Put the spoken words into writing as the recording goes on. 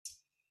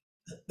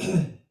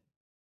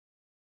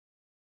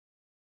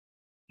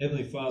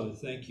Heavenly Father,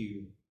 thank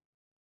you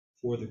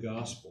for the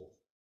gospel,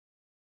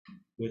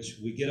 which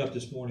we get up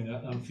this morning.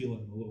 I'm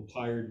feeling a little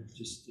tired.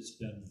 Just it's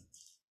been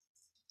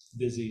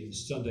busy, and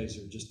Sundays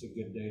are just a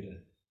good day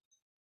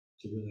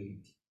to really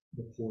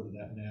look forward to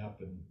that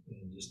nap and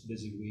just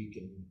busy week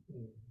and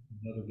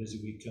another busy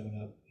week coming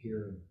up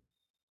here and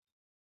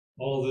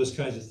all of those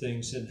kinds of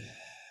things. And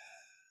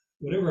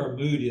whatever our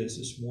mood is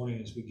this morning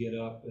as we get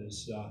up,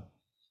 as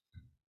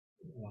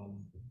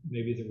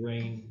maybe the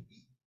rain,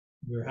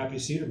 we're happy to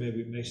see it, or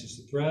maybe it makes us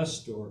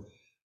depressed, or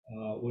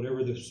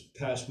whatever this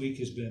past week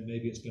has been.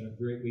 Maybe it's been a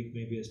great week,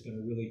 maybe it's been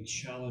a really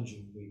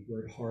challenging week,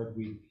 very hard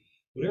week,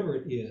 whatever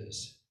it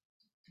is.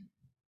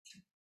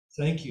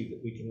 Thank you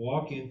that we can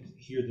walk in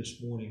here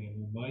this morning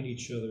and remind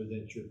each other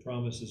that your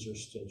promises are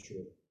still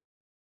true,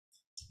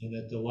 and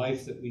that the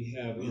life that we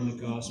have in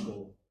the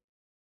gospel,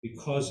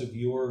 because of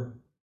your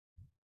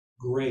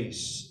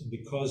grace and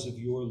because of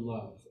your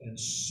love, and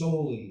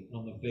solely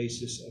on the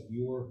basis of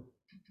your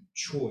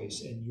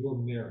choice and your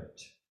merit,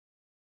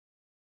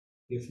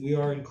 if we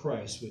are in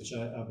Christ, which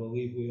I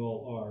believe we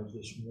all are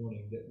this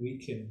morning, that we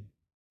can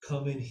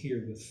come in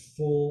here with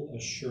full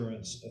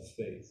assurance of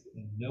faith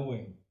and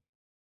knowing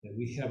that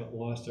we haven't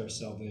lost our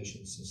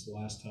salvation since the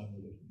last time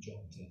we looked at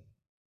John 10.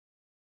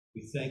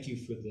 We thank you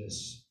for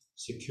this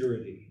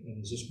security.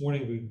 And as this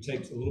morning we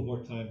take a little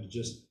more time to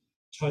just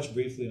touch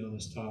briefly on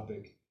this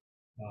topic,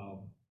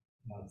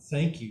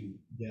 thank you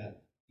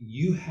that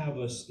you have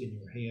us in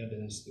your hand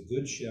as the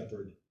good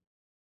shepherd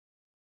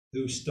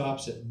who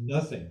stops at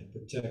nothing to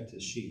protect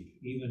his sheep,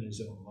 even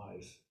his own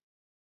life.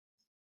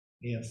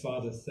 And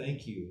Father,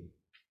 thank you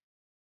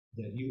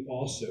that you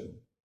also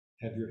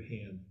have your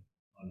hand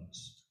on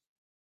us.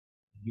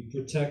 You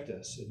protect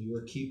us, and you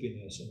are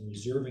keeping us and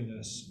reserving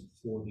us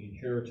for the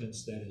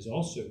inheritance that is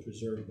also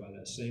preserved by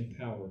that same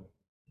power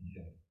in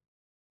heaven.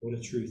 What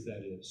a truth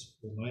that is.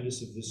 Remind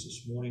us of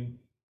this morning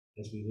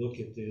as we look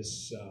at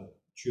this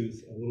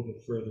truth a little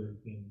bit further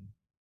in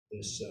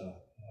this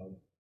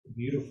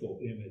beautiful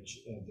image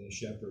of the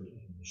shepherd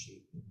and the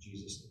sheep. In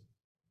Jesus'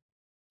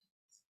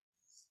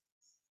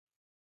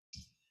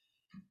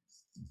 name.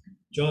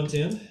 John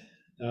 10.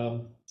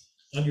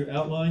 On your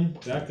outline,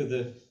 back of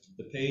the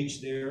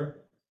page there,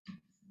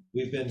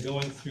 we've been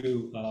going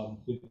through,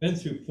 we've been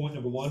through point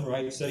number 1,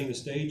 right? Setting the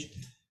stage.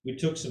 We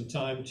took some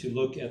time to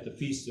look at the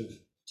Feast of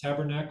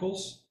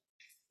Tabernacles,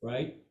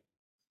 right?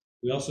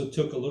 We also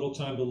took a little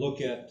time to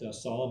look at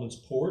Solomon's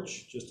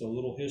porch, just a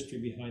little history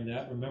behind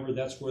that. Remember,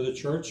 that's where the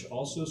church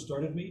also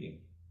started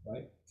meeting,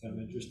 right? Kind of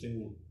interesting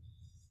little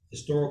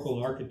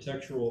historical and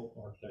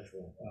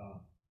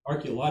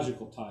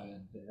archaeological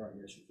tie-in there, I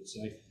guess you could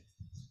say.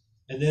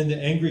 And then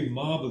the angry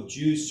mob of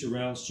Jews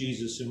surrounds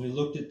Jesus, and we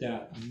looked at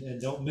that.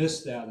 And don't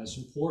miss that. That's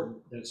important.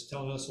 That's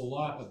telling us a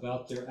lot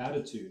about their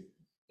attitude.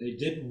 They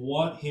didn't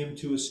want him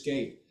to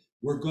escape.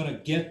 We're going to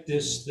get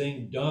this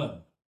thing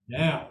done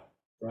now,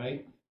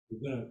 right?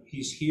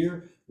 He's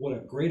here. What a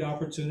great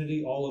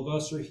opportunity. All of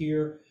us are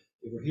here.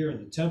 We're here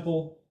in the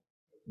temple.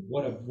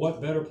 What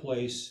better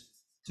place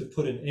to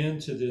put an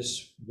end to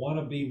this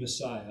wannabe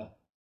Messiah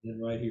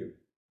than right here,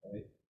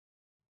 right?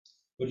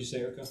 What do you say,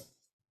 Erica?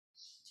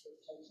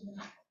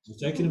 We're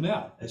taking him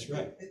out. That's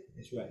right.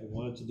 That's right. We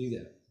wanted to do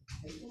that.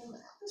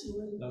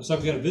 Looks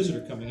like we got a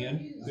visitor coming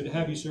in. Good to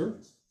have you, sir.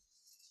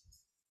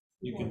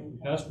 You can,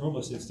 Pastor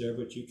almost sits there,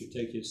 but you could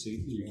take his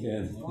seat. You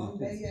can. Long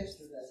day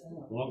yesterday.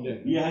 Long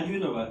day. Yeah, how do you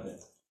know about that?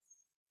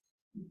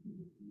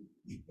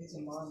 It's a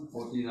long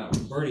 14 hours.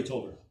 Bernie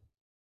told her.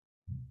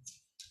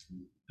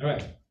 All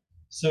right.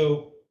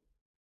 So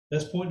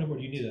that's point number.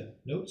 Do you need a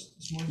notes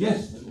this morning?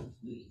 Yes.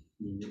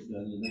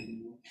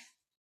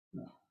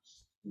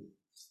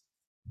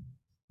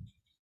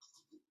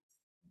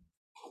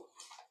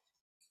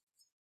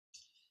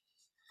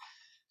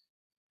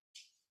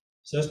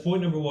 So that's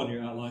point number 1 in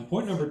your outline.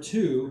 Point number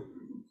 2,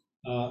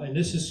 and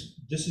this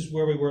is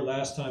where we were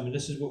last time, and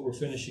this is what we're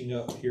finishing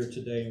up here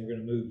today, and we're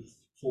going to move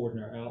forward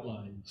in our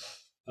outline,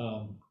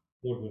 Lord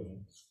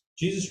willing.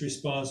 Jesus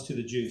responds to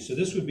the Jews. So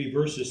this would be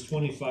verses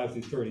 25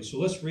 through 30. So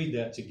let's read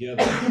that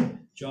together.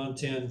 John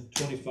 10,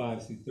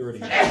 25 through 30.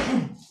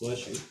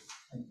 Bless you.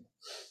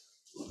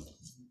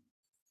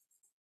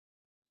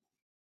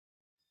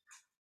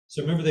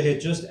 So remember, they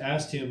had just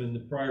asked him in the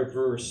prior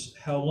verse,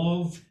 how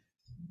long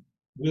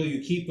will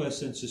you keep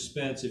us in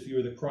suspense? If you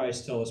are the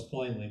Christ, tell us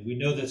plainly. We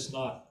know that's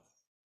not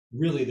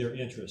really their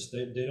interest.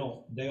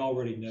 They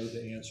already know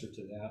the answer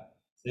to that.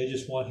 They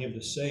just want him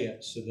to say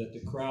it so that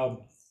the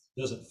crowd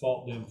doesn't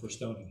fault them for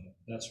stoning him.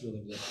 That's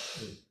really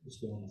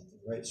what's going on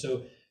there, right?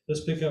 So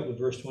let's pick up with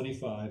verse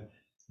 25.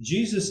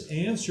 Jesus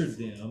answered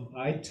them,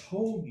 I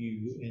told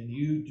you, and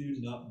you do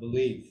not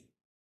believe.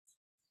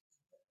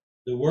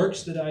 The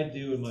works that I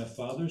do in my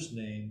Father's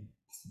name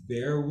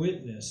bear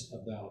witness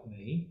about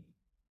me.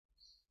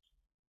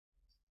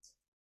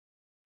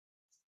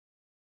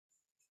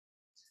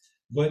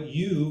 But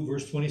you,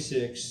 verse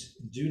 26,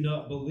 do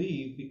not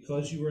believe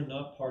because you are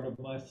not part of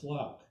my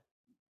flock.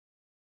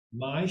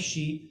 My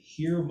sheep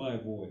hear my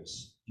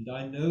voice, and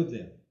I know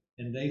them,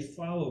 and they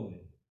follow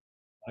me.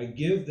 I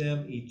give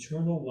them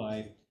eternal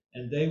life,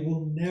 and they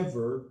will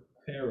never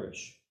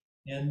perish,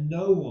 and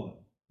no one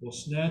will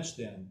snatch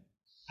them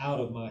out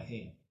of my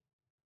hand.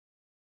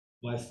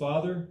 My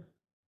Father,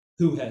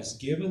 who has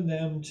given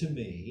them to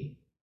me,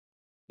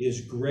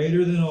 is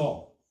greater than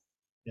all,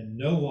 and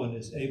no one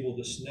is able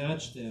to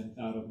snatch them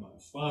out of my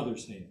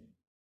Father's hand.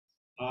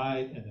 I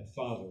and the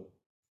Father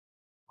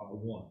are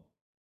one.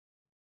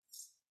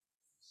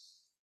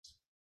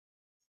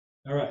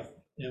 All right.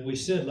 And we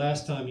said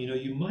last time,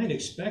 you might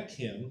expect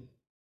him.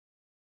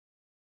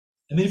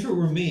 I mean, if it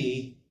were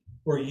me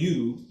or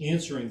you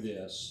answering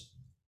this,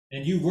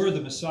 and you were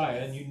the Messiah,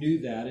 and you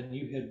knew that, and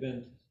you had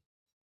been,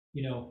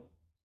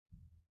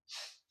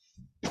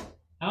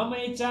 how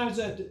many times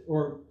that,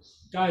 or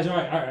guys, all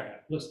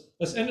right,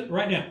 let's end it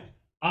right now.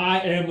 I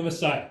am the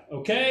Messiah,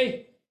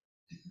 okay?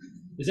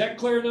 Is that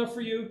clear enough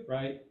for you?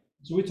 Right?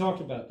 So we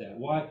talked about that.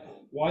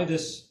 Why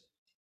this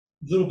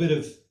little bit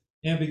of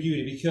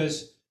ambiguity?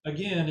 Because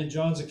again, in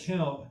John's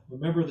account,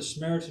 remember the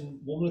Samaritan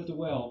woman at the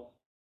well,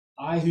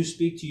 I who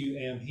speak to you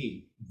am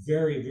he.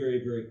 Very,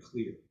 very, very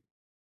clear.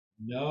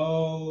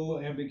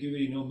 No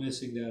ambiguity, no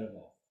missing that at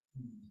all.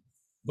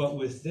 But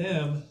with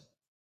them,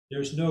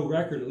 there's no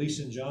record, at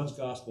least in John's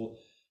gospel,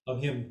 of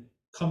him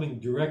coming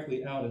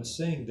directly out and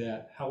saying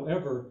that.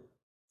 However,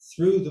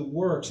 through the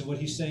works, and what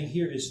he's saying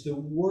here is the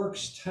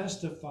works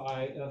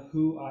testify of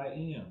who I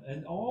am.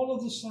 And all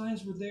of the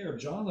signs were there.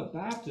 John the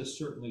Baptist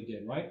certainly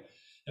did, right?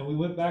 And we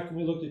went back and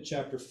we looked at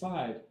chapter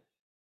 5,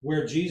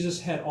 where Jesus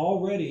had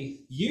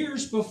already,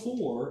 years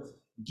before,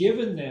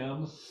 given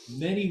them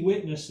many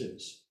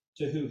witnesses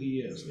to who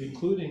he is,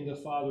 including the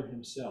Father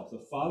himself.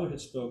 The Father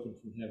had spoken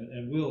from heaven,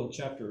 and will in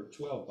chapter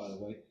 12, by the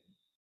way.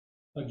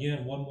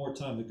 Again, one more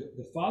time,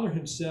 the Father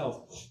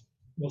himself,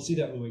 we'll see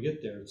that when we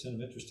get there. It's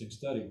an interesting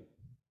study.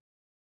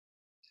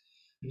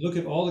 You look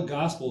at all the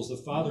Gospels, the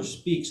Father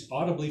speaks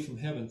audibly from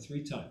heaven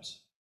 3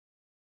 times.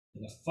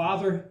 And the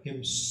Father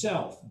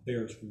himself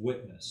bears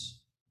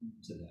witness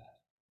to that,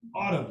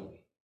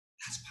 audibly.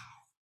 That's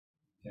powerful,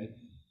 okay?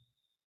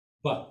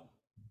 But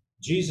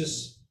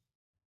Jesus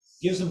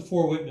gives them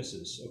 4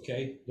 witnesses,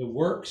 okay? The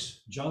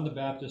works, John the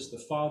Baptist,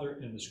 the Father,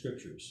 and the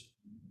Scriptures.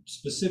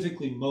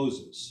 Specifically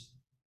Moses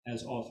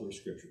as author of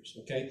Scriptures,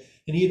 okay?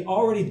 And he had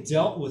already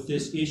dealt with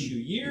this issue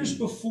years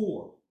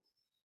before.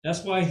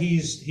 That's why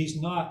he's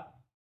not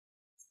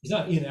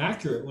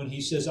inaccurate when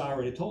he says, I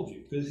already told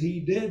you, because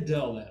he did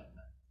tell them,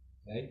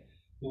 okay?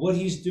 But what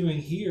he's doing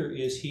here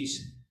is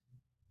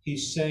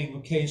he's saying,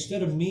 okay,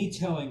 instead of me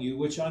telling you,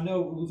 which I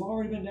know we've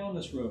already been down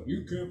this road,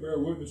 you can't bear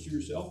witness to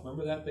yourself.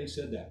 Remember that? They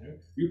said that.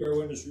 You bear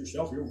witness to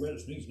yourself, your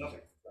witness means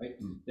nothing, right?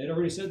 They'd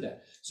already said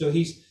that. So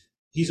he's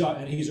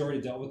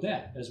already dealt with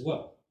that as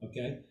well,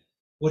 okay?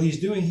 What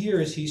he's doing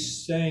here is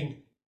he's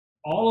saying,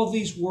 all of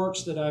these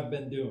works that I've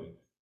been doing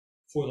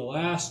for the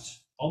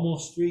last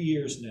almost 3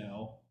 years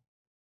now,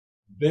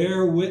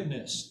 bear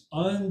witness,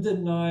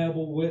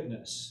 undeniable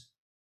witness.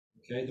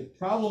 Okay, the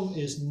problem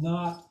is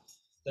not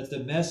that the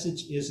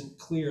message isn't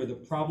clear. The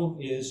problem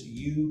is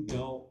you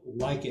don't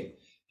like it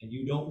and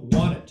you don't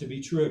want it to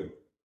be true.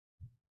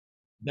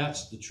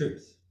 That's the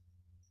truth.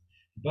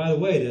 By the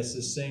way, that's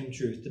the same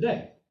truth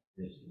today.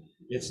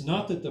 It's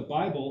not that the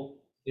Bible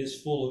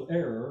is full of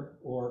error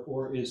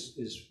or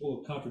is full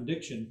of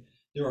contradiction.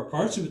 There are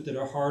parts of it that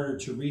are harder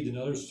to read than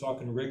others.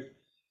 Talking to Rick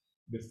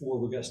before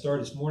we got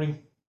started this morning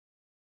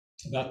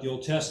about the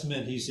Old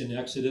Testament. He's in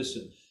Exodus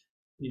and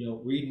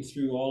reading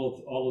through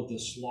all of the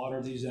slaughter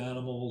of these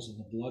animals and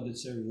the blood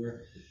that's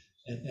everywhere.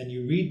 And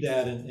you read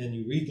that and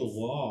you read the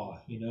law,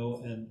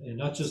 and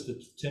not just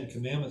the 10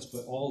 Commandments,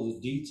 but all the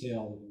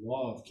detail of the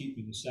law of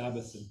keeping the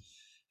Sabbath and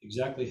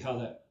exactly how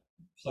that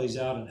plays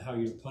out and how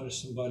you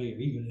punish somebody, or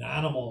even an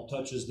animal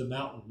touches the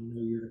mountain,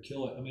 you're to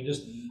kill it. I mean,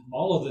 just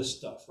all of this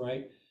stuff,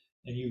 right?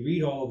 And you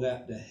read all of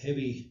that,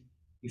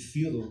 you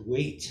feel the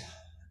weight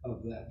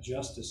of that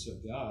justice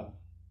of God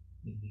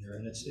in there,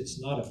 and it's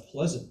not a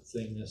pleasant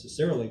thing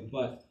necessarily,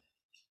 but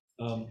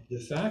the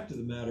fact of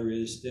the matter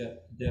is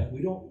that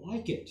we don't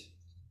like it,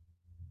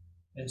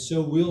 and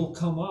so we'll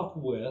come up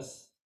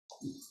with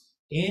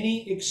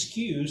any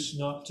excuse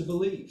not to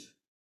believe.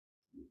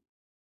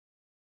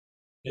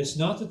 It's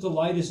not that the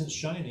light isn't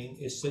shining,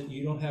 it's that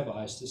you don't have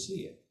eyes to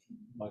see it,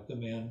 like the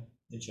man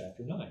in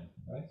chapter 9,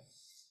 right?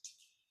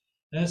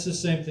 And it's the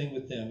same thing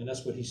with them, and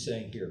that's what he's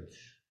saying here.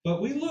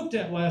 But we looked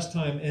at last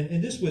time,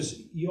 and this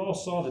was, you all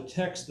saw the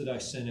text that I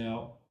sent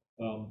out.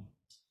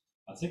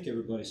 I think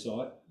everybody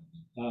saw it.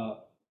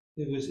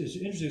 It's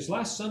interesting. It's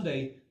last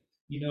Sunday,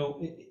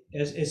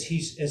 as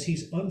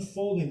he's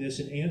unfolding this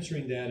and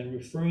answering that and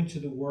referring to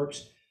the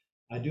works,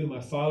 I do in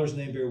my Father's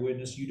name bear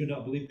witness, you do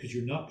not believe because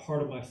you're not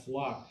part of my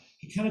flock.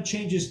 He kind of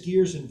changes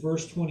gears in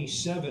verse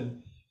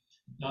 27.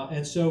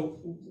 And so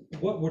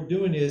what we're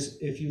doing is,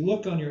 if you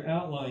look on your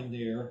outline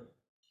there,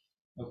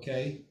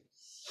 okay,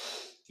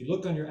 if you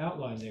look on your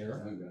outline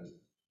there, I got it.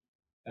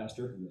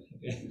 Pastor,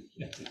 okay,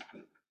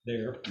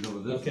 there.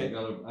 No, this Okay.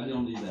 I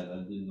don't need that.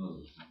 I didn't know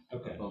this.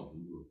 Okay. I thought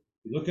you would.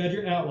 You look at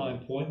your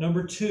outline, point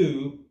number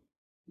 2,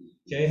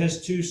 Okay, it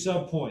has two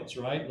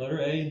subpoints, right? Letter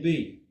A and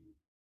B.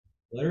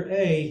 Letter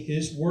A,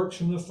 his works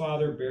from the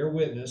Father bear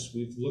witness.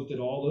 We've looked at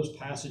all those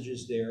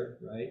passages there,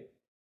 right?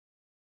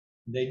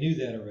 They knew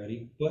that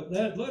already. But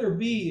that letter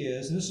B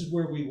is, and this is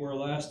where we were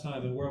last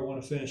time and where I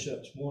want to finish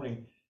up this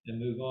morning and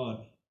move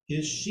on.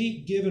 His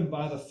sheep given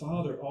by the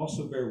Father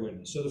also bear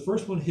witness. So the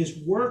first one, his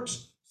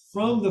works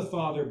from the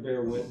Father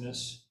bear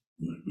witness.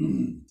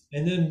 And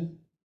then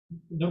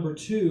number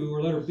two,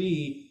 or letter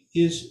B,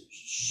 his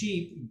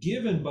sheep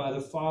given by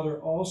the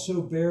Father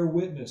also bear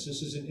witness.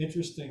 This is an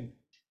interesting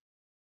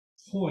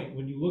point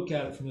when you look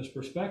at it from this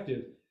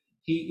perspective.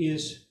 He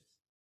is,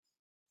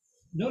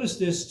 notice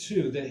this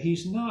too, that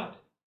he's not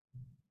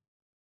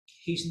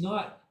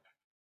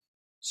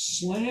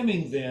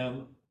slamming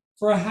them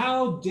for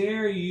how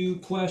dare you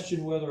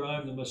question whether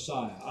I'm the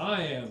Messiah.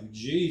 I am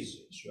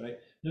Jesus, right?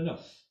 No.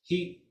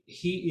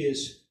 He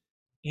is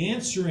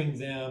answering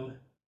them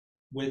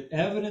with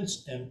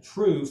evidence and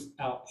proof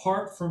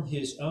apart from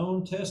his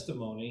own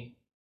testimony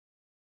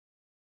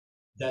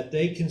that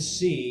they can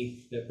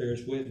see that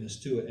bears witness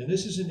to it. And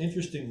this is an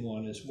interesting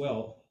one as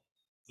well.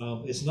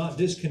 It's not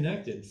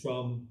disconnected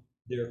from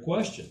their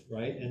question,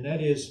 right? And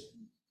that is,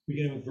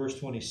 beginning with verse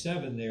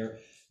 27 there,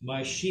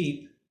 my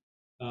sheep,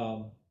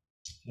 actually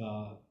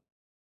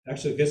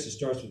I guess it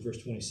starts with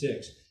verse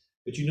 26,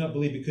 but you not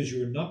believe because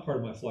you are not part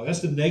of my flock.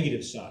 That's the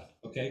negative side,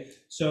 okay?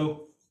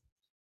 So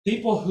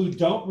people who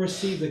don't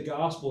receive the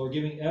gospel are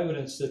giving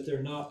evidence that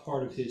they're not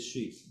part of his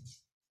sheep.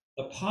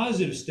 The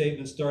positive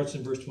statement starts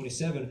in verse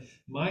 27,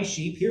 my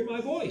sheep hear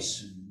my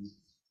voice.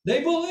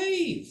 They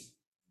believe.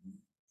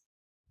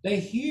 They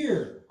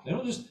hear. They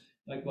don't just,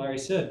 like Larry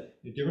said,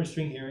 the difference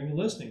between hearing and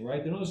listening,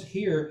 right? They don't just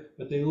hear,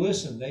 but they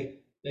listen. They're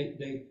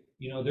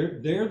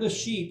the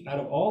sheep. Out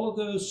of all of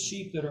those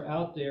sheep that are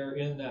out there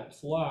in that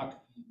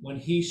flock, when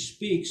he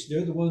speaks,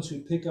 they're the ones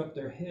who pick up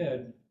their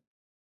head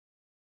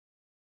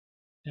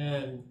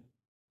and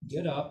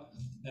get up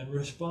and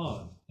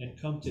respond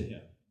and come to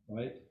him,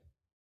 right?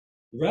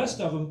 The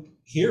rest of them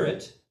hear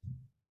it,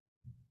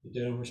 but they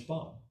don't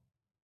respond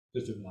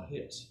because they're not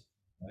his,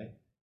 right?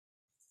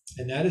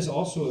 And that is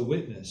also a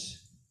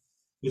witness,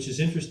 which is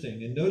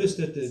interesting. And notice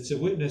that it's a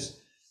witness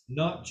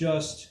not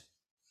just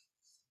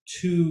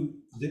to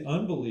the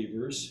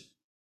unbelievers,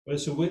 but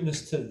it's a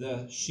witness to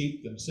the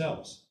sheep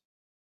themselves.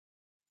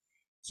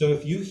 So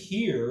if you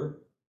hear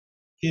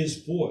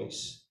his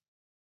voice,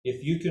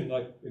 if you can,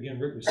 like, again,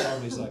 Rick was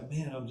telling me, he's like,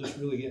 man, I'm just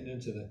really getting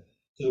into the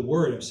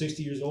word. I'm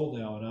 60 years old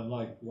now, and I'm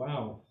like,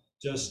 wow,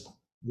 just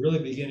really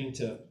beginning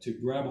to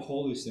grab a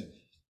hold of these things.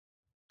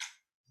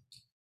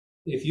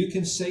 If you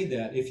can say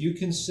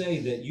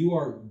that you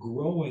are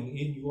growing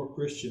in your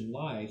Christian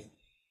life,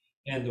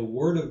 and the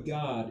Word of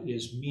God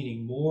is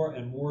meaning more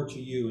and more to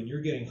you, and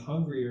you're getting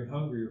hungrier and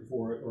hungrier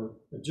for it, or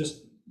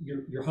just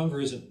your hunger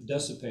isn't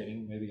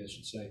dissipating, maybe I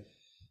should say,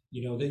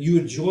 that you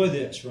enjoy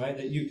this, right?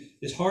 That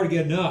it's hard to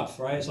get enough,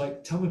 right? It's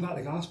like, tell me about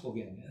the gospel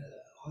again.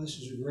 Oh, this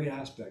is a great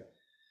aspect.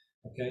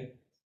 Okay?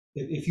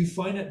 If you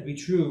find that to be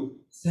true,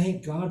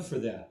 thank God for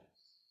that.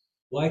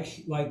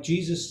 Like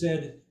Jesus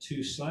said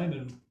to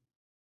Simon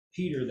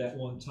Peter that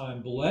one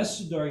time,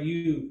 blessed are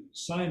you,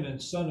 Simon,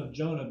 son of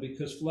Jonah,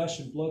 because flesh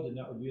and blood did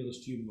not reveal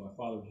this to you, but my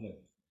Father in heaven.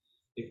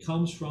 It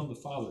comes from the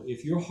Father.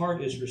 If your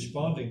heart is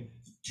responding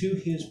to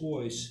his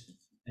voice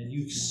and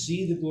you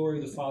see the glory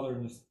of the Father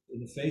in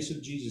the face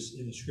of Jesus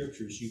in the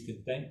scriptures, you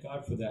can thank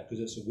God for that,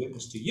 because it's a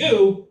witness to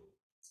you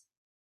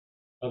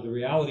of the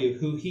reality of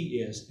who he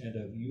is and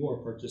of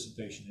your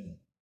participation in it.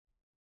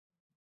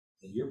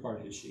 And you're part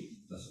of his sheep.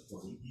 That's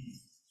important.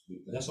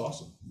 That's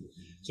awesome.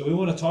 So we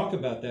want to talk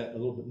about that a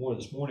little bit more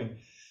this morning.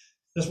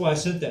 That's why I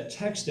sent that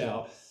text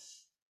out,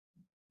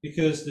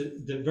 because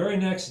the very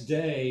next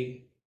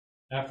day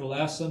after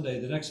last Sunday,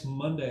 the next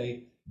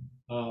Monday,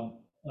 on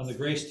the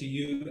Grace to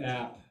You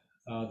app,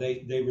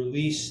 they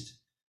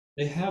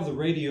have the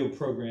radio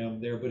program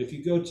there, but if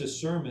you go to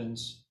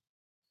sermons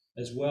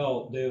as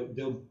well,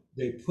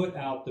 they put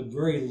out the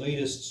very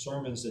latest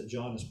sermons that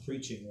John is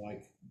preaching,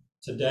 like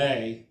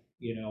today,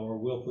 or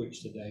will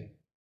preach today.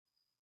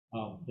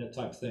 That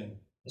type of thing,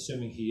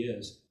 assuming he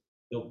is,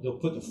 they'll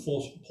put the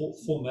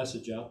full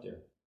message out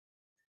there.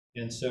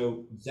 And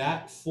so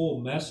that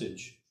full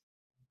message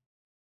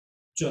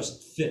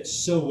just fits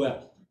so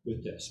well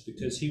with this,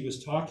 because he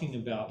was talking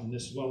about, and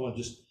this is what I want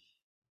to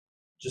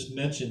just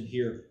mention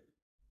here,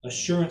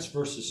 assurance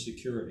versus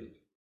security.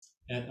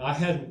 And I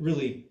hadn't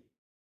really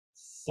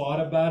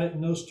thought about it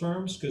in those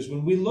terms, because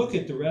when we look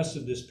at the rest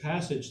of this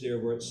passage there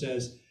where it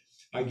says,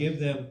 I give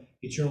them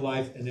eternal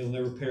life, and they will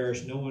never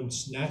perish. No one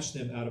snatched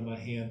them out of my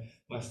hand.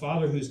 My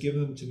Father who's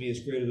given them to me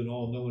is greater than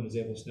all. No one is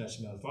able to snatch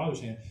them out of the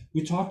Father's hand.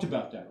 We talked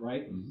about that,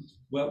 right? Mm-hmm.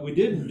 What we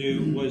didn't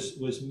do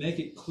was make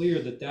it clear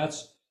that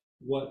that's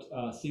what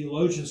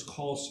theologians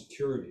call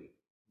security,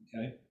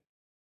 okay?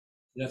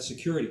 That's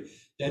security.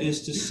 That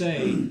is to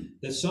say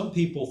that some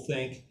people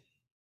think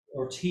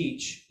or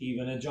teach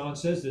even, and John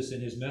says this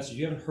in his message. If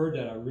you haven't heard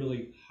that, I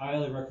really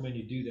highly recommend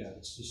you do that.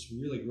 It's just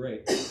really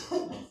great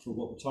for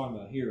what we're talking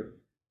about here.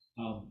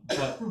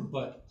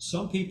 But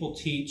some people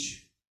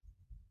teach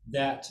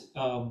that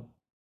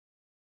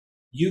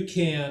you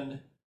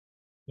can,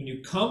 when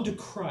you come to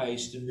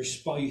Christ and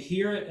respond, you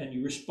hear it and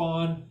you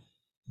respond,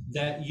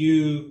 that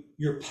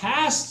your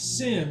past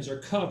sins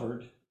are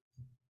covered,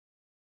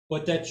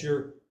 but that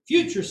your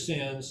future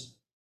sins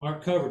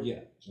aren't covered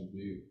yet.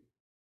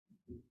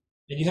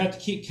 And you have to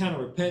keep kind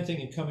of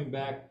repenting and coming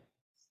back.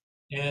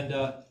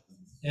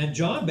 And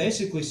John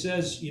basically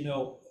says,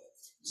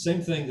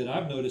 same thing that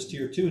I've noticed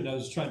here too, and I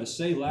was trying to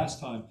say last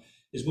time,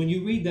 is when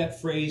you read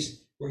that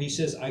phrase where he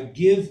says, I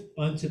give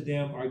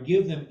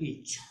them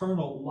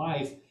eternal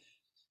life.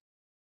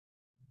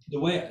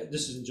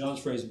 This is in John's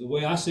phrase, the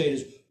way I say it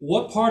is,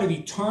 what part of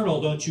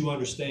eternal don't you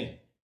understand?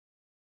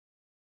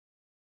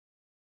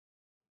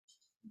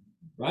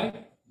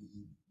 Right?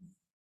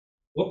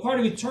 What part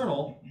of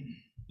eternal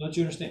don't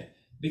you understand?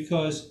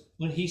 Because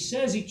when he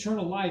says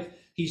eternal life,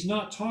 he's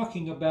not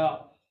talking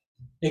about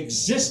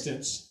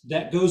existence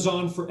that goes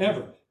on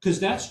forever, because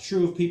that's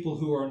true of people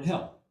who are in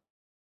hell.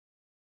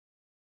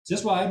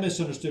 That's why I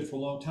misunderstood for a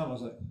long time. I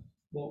was like,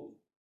 well,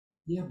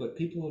 yeah, but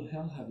people in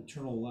hell have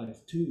eternal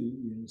life too.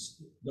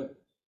 But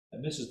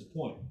that misses the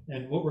point.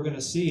 And what we're going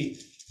to see,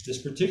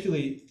 this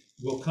particularly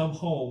will come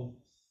home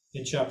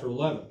in chapter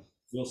 11.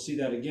 We'll see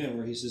that again,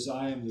 where he says,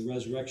 I am the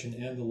resurrection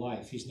and the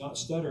life. He's not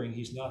stuttering.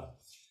 He's not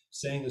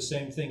saying the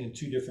same thing in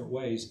two different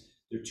ways.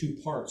 They're two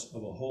parts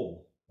of a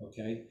whole,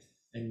 okay?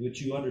 And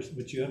what you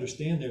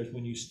understand there is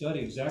when you study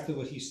exactly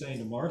what he's saying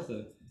to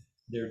Martha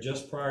there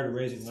just prior to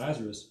raising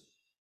Lazarus,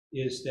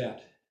 is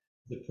that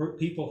the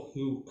people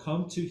who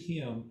come to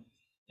him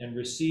and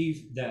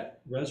receive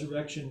that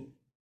resurrection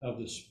of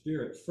the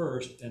spirit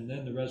first and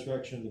then the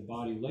resurrection of the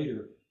body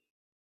later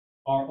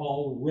are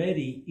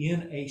already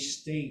in a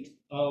state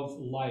of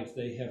life.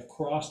 They have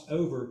crossed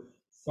over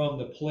from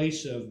the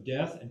place of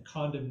death and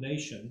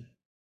condemnation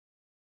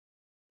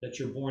that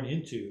you're born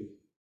into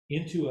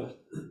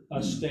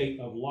a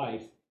state of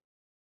life,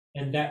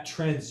 and that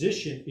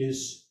transition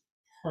is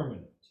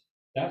permanent.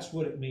 That's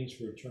what it means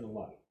for eternal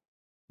life.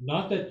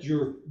 Not that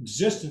your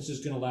existence is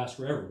going to last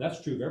forever.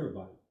 That's true of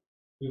everybody.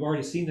 We've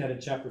already seen that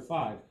in chapter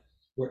 5,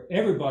 where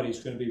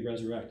everybody's going to be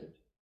resurrected.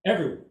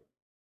 Everyone.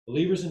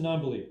 Believers and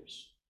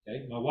non-believers.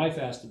 Okay? My wife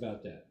asked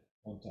about that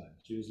one time.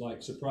 She was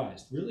like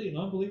surprised. Really?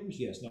 Non-believers?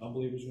 Yes,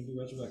 non-believers are going to be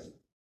resurrected.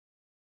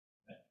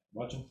 Okay.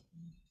 Watching?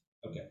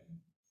 Okay.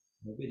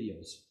 No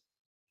videos.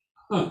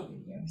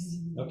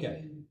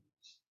 Okay.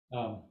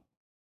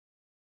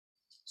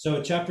 So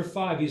in chapter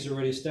 5, he's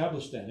already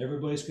established that.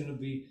 Everybody's going to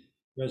be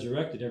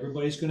resurrected.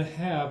 Everybody's going to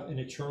have an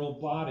eternal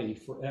body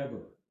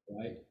forever,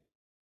 right?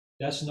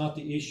 That's not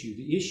the issue.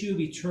 The issue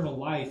of eternal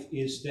life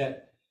is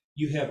that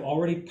you have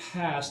already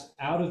passed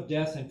out of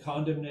death and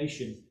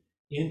condemnation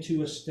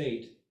into a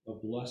state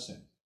of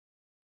blessing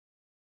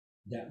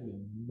that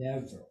will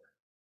never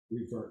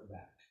revert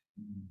back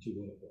to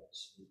what it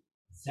was.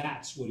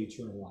 That's what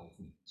eternal life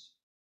means.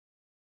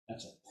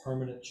 That's a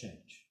permanent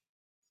change.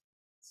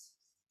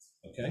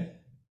 Okay?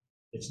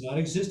 It's not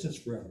existence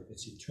forever.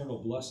 It's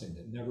eternal blessing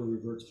that never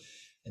reverts.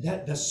 And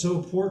that's so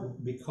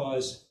important,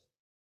 because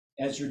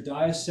as you're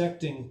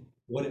dissecting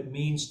what it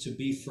means to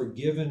be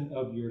forgiven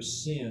of your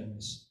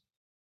sins,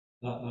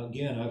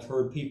 again, I've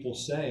heard people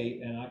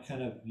say, and I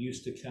kind of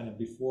used to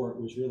before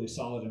it was really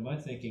solid in my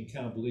thinking,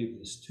 kind of believe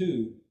this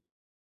too,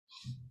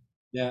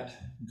 that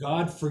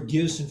God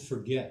forgives and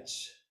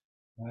forgets,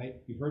 right?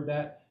 You've heard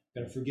that?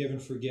 Got to forgive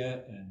and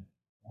forget. And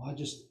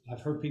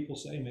I've heard people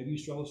say, maybe you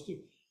struggle too,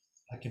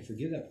 I can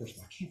forgive that person,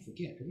 but I can't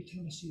forget. Every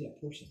time I see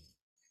that person,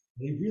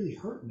 they really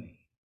hurt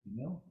me,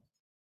 and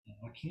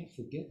I can't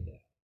forget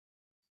that.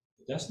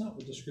 But that's not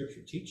what the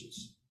scripture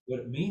teaches. What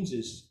it means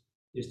is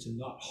to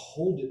not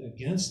hold it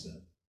against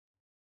them.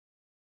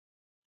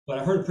 But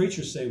I heard a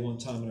preacher say one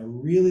time, and I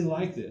really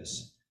like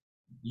this,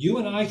 you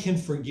and I can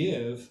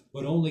forgive,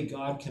 but only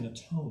God can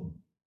atone.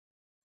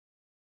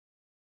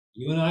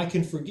 You and I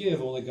can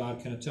forgive, only God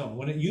can atone.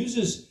 When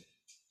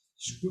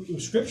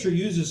Scripture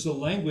uses the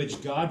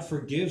language, God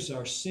forgives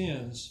our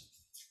sins,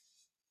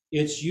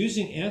 it's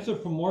using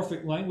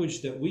anthropomorphic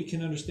language that we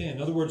can understand.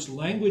 In other words,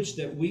 language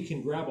that we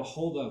can grab a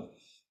hold of.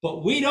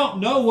 But we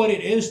don't know what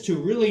it is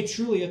to really,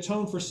 truly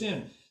atone for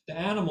sin. The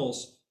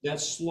animals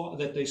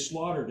that they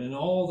slaughtered and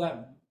all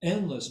that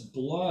endless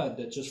blood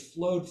that just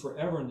flowed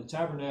forever in the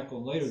tabernacle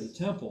and later the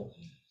temple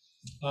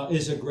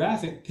is a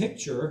graphic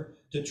picture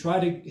to try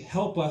to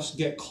help us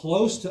get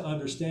close to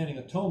understanding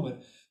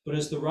atonement. But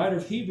as the writer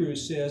of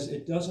Hebrews says,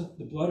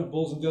 the blood of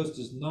bulls and goats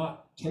does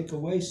not take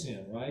away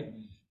sin, right?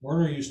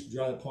 Werner used to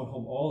drive that point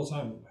home all the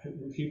time.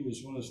 Hebrews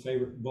is one of his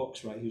favorite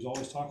books, right? He was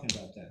always talking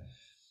about that.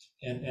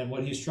 And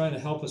what he's trying to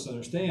help us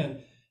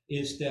understand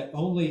is that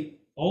only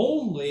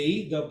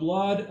the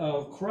blood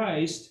of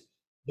Christ,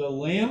 the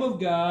Lamb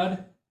of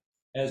God,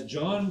 as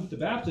John the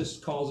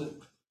Baptist calls it,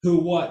 who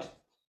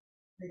what?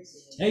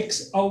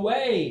 Takes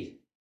away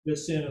the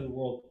sin of the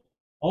world.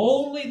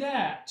 Only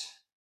that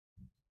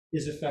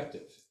is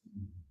effective.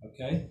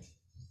 Okay?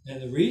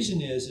 And the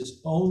reason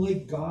is only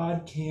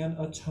God can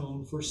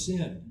atone for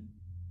sin.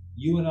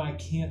 You and I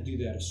can't do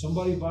that. If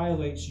somebody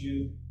violates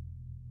you,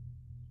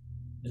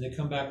 and they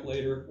come back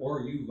later,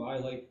 or you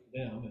violate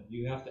them and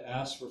you have to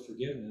ask for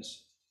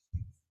forgiveness,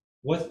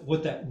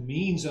 what that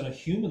means on a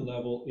human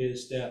level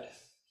is that,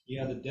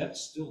 yeah, the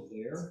debt's still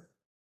there,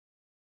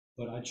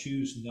 but I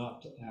choose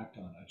not to act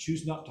on it. I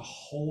choose not to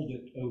hold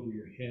it over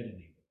your head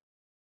anymore.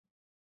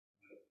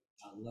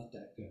 I'll let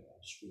that go.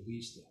 I'll just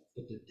release that.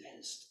 But the debt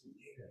is still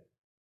there.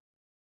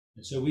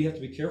 And so we have to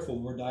be careful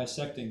when we're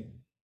dissecting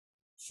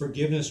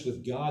forgiveness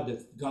with God,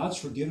 that God's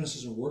forgiveness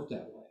doesn't work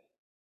that way.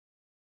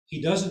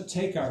 He doesn't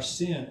take our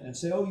sin and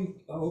say,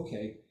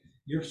 okay,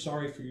 you're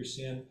sorry for your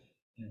sin.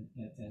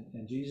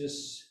 And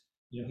Jesus,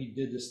 he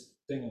did this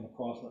thing on the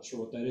cross. I'm not sure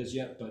what that is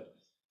yet, but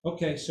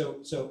okay,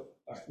 so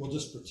all right, we'll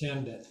just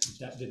pretend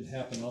that didn't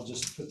happen. I'll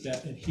just put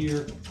that in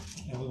here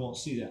and we won't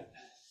see that.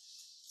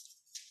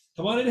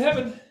 Come on into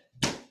heaven.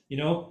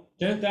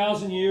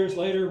 10,000 years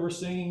later, we're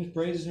singing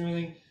praises and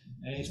everything,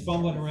 and he's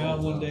fumbling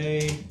around one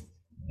day,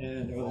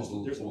 and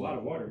there's a lot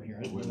of water in here.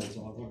 I didn't realize there's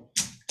a lot of water.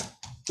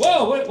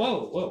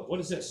 Whoa, what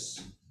is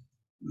this?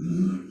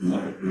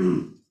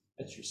 Oh,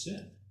 that's your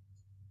sin.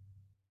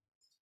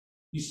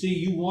 You see,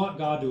 you want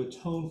God to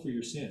atone for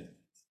your sin,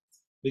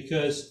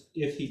 because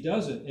if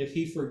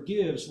he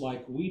forgives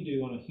like we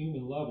do on a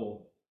human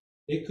level,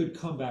 it could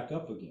come back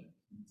up again.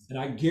 And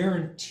I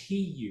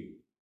guarantee you,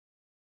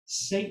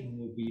 Satan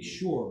will be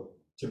sure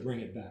to bring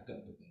it back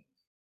up again.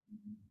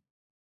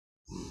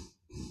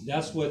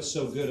 That's what's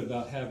so good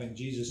about having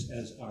Jesus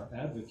as our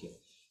advocate,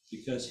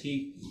 because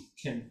he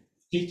can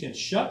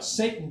shut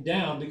Satan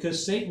down,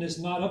 because Satan is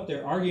not up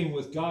there arguing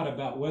with God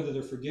about whether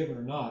they're forgiven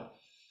or not.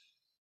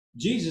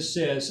 Jesus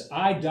says,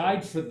 I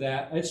died for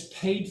that. It's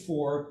paid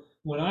for.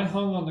 When I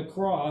hung on the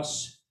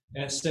cross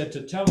and said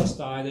to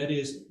Telestai, that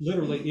is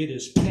literally, it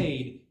is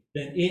paid,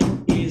 then it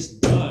is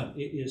done.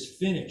 It is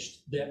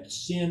finished. That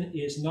sin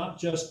is not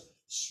just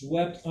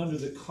swept under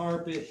the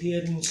carpet,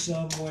 hidden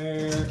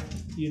somewhere,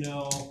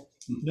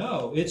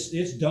 No,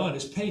 it's done.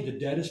 It's paid. The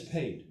debt is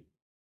paid.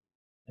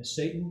 And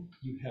Satan,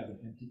 you have an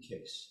empty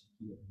case.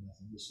 You have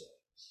nothing to say.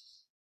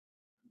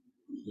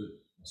 Good.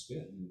 That's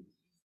good.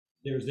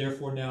 There's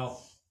therefore now,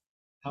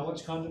 how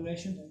much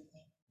condemnation?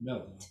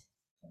 No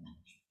condemnation.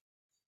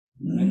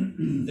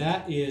 Right?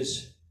 That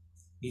is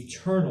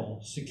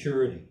eternal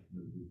security.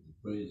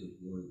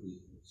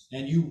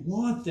 And you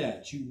want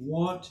that. You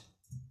want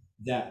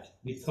that,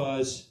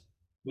 because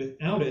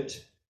without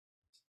it,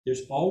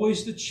 there's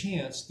always the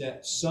chance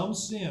that some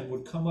sin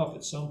would come up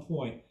at some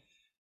point.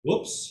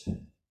 Whoops.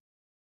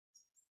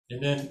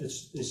 And then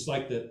it's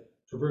like the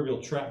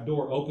proverbial trap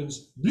door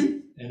opens,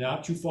 bloop, and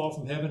out you fall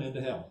from heaven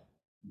into hell.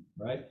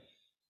 Right?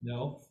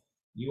 No,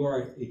 you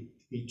are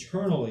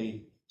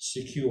eternally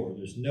secure.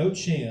 There's no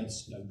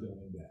chance of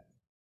going back.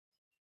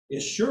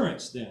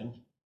 Assurance,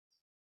 then,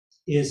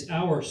 is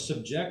our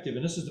subjective,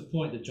 and this is the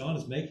point that John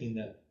is making in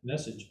that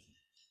message.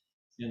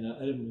 And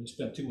I didn't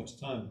spend too much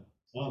time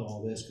on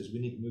all this because we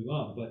need to move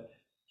on, but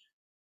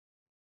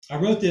I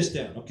wrote this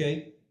down,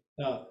 okay?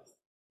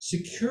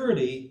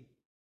 Security,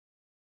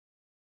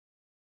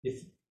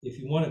 if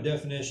you want a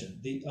definition,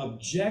 the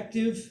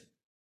objective,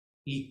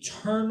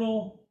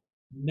 eternal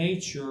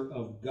nature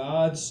of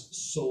God's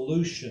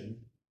solution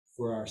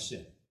for our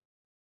sin.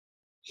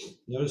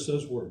 Notice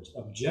those words: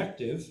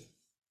 objective,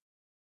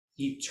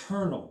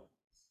 eternal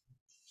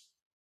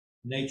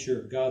nature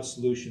of God's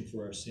solution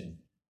for our sin.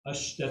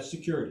 That's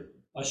security.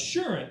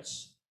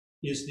 Assurance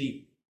is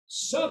the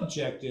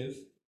subjective,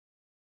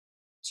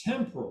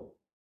 temporal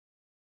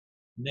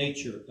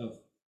nature of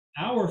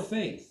our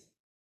faith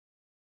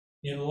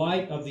in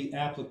light of the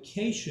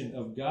application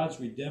of God's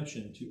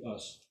redemption to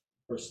us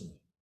personally.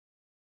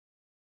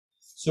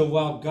 So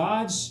while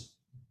God's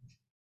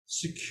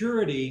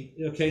security,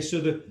 okay,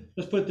 so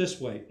let's put it this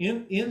way.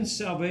 In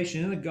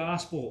salvation, in the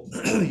gospel,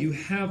 you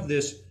have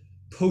this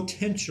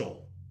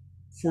potential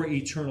for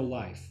eternal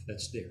life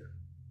that's there.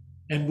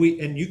 And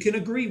you can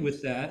agree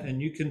with that,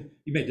 and you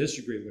may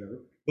disagree, whatever,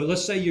 but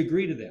let's say you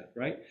agree to that,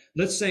 right?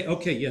 Let's say,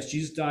 okay, yes,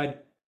 Jesus died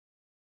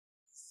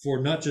for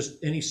not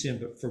just any sin,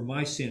 but for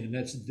my sin, and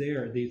that's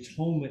there. The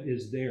atonement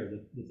is there.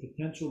 The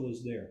potential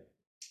is there,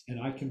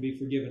 and I can be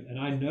forgiven. And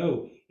I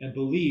know and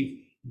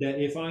believe that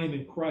if I am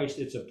in Christ,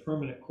 it's a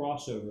permanent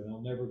crossover, and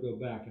I'll never go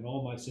back, and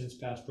all my sins,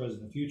 past,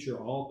 present, and future,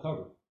 are all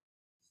covered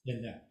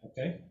in that,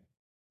 okay?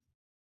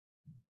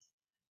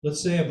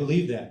 Let's say I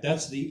believe that.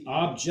 That's the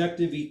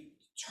objective,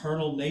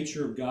 eternal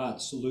nature of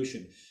God's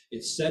solution.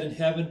 It's set in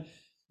heaven.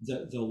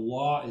 The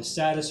law is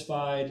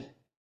satisfied.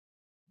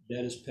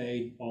 Debt is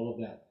paid. All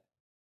of that.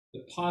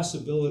 The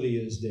possibility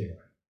is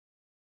there.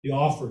 The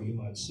offer, you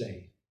might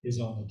say, is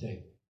on the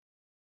table.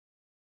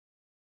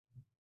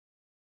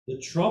 The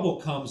trouble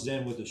comes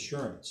then with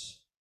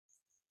assurance.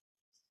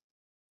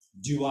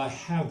 Do I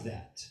have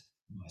that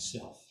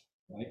myself?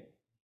 Right?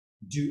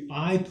 Do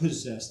I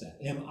possess that?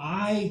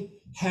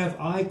 Have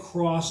I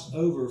crossed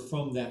over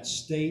from that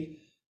state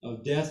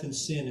of death and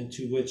sin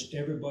into which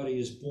everybody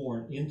is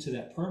born into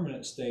that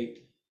permanent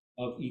state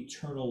of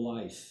eternal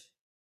life?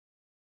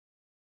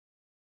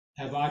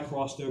 Have I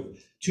crossed over?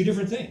 Two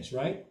different things,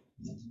 right?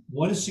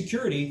 One is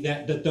security,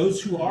 that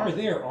those who are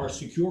there are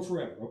secure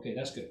forever. Okay,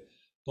 that's good.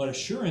 But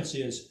assurance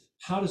is,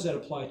 how does that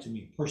apply to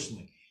me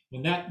personally?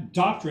 When that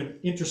doctrine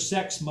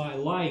intersects my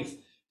life,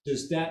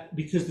 does that,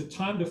 because the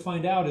time to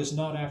find out is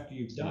not after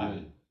you've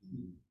died,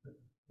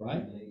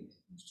 right?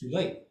 It's too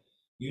late.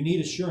 You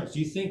need assurance. Do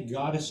you think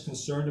God is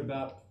concerned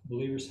about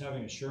believers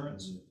having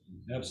assurance?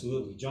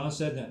 Absolutely. John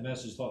said in that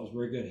message, thought it was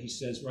very good. He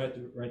says right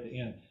at the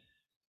end,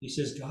 he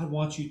says, God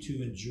wants you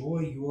to enjoy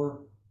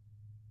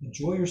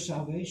your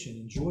salvation,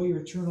 enjoy your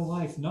eternal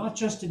life, not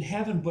just in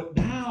heaven, but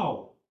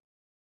now.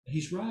 And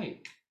he's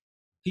right.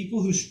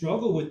 People who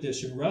struggle with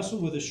this and wrestle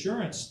with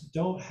assurance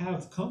don't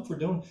have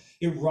comfort.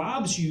 It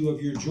robs you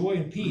of your joy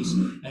and peace.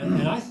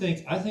 And I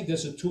think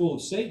that's a tool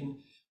of Satan,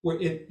 where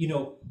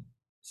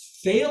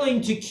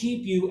failing to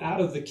keep you out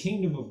of the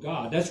kingdom of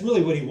God. That's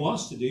really what he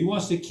wants to do. He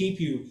wants to keep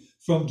you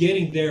from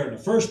getting there in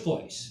the first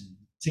place,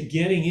 to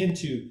getting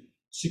into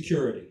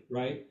security,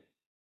 right?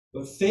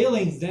 But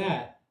failing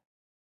that,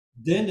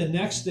 then the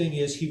next thing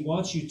is he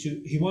wants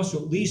to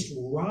at least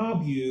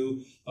rob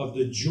you of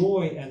the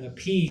joy and the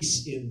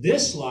peace in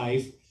this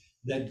life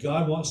that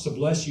God wants to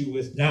bless you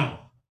with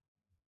now,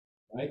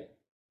 right?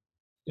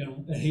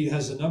 And he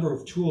has a number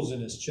of tools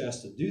in his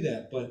chest to do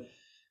that, but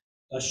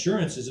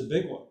assurance is a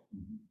big one,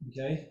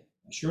 okay?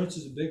 Assurance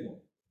is a big one.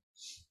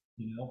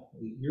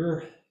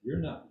 You're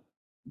not,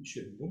 you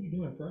shouldn't, what are you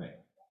doing praying?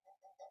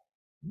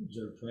 You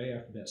deserve to pray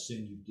after that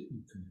sin you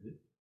committed.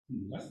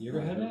 Right? You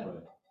ever had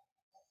that?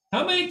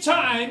 How many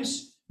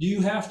times do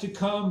you have to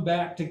come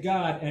back to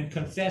God and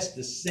confess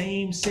the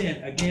same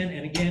sin again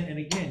and again and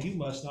again? You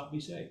must not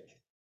be saved.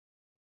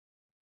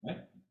 Right?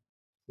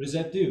 What does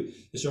that do?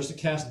 It starts to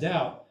cast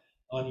doubt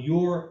on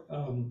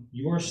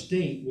your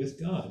state with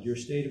God, your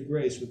state of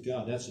grace with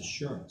God. That's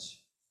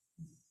assurance.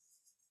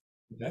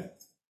 Okay?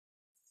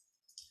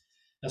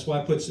 That's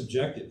why I put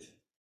subjective.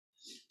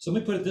 So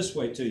let me put it this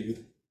way to you,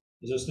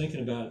 as I was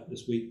thinking about it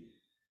this week.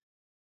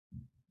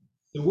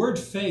 The word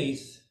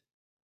faith,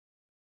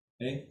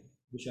 okay,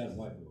 wish I had a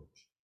whiteboard.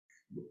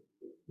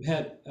 We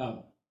had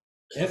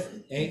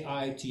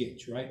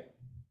F-A-I-T-H, right?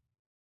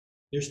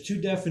 There's two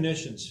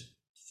definitions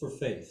for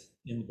faith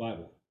in the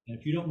Bible. And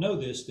if you don't know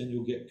this, then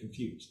you'll get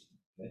confused.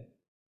 Okay?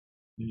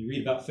 When you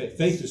read about faith,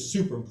 faith is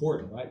super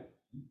important, right?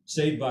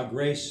 Saved by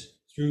grace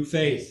through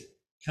faith,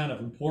 kind of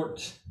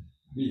important.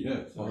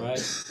 Yeah. All right.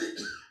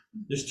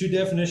 There's two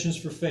definitions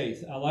for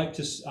faith.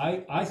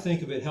 I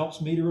think of it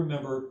helps me to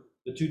remember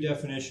the two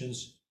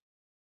definitions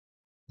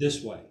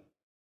this way.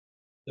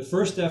 The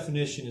first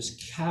definition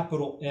is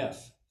capital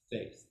F,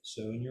 faith.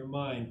 So in your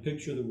mind,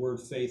 picture the word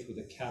faith with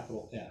a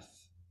capital F.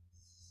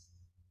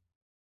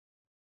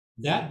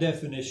 That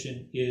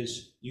definition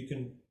is, you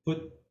can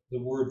put the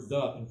word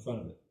the in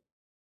front of it.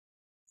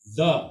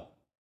 The,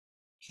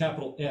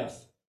 capital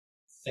F,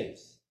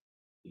 faith.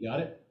 You got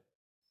it?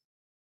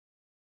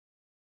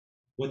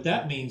 What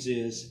that means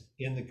is,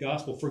 in the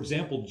gospel, for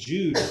example,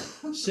 Jude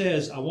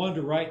says, I wanted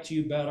to write to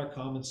you about our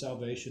common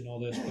salvation, all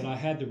this, but I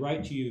had to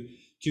write to you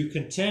to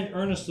contend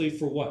earnestly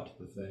for what?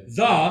 The faith.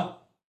 The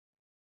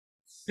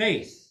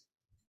faith.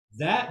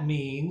 That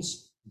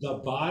means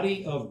the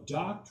body of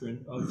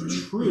doctrine, of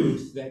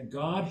truth that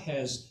God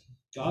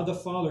the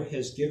Father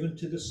has given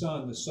to the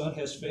Son. The Son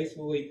has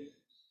faithfully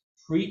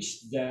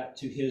preached that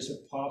to his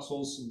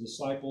apostles and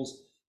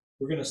disciples.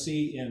 We're going to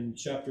see in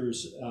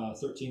chapters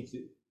 13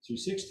 through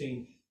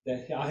 16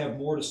 that I have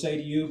more to say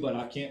to you,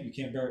 but you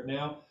can't bear it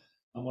now.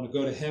 I'm going to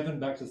go to heaven,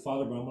 back to the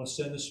Father, but I'm going to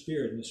send the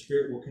Spirit, and the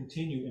Spirit will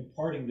continue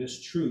imparting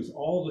this truth.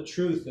 All the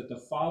truth that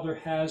the Father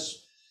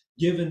has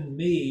given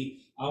me,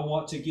 I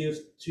want to give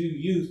to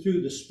you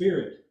through the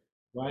Spirit,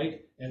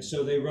 right? And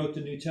so they wrote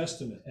the New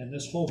Testament. And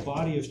this whole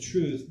body of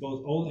truth,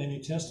 both Old and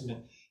New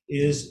Testament,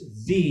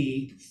 is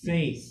the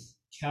faith,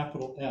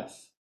 capital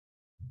F.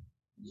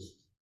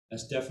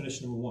 That's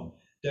definition number one.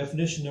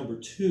 Definition number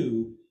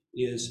two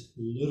is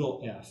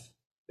little f,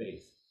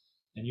 faith.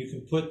 And you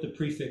can put the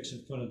prefix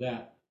in front of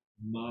that,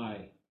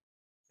 my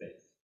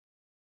faith.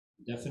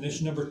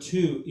 Definition number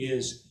two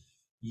is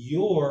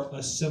your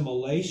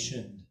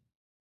assimilation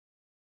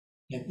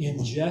and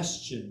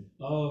ingestion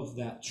of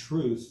that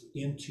truth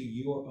into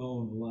your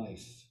own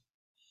life,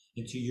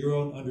 into your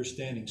own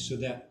understanding, so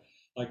that,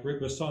 like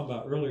Rick was talking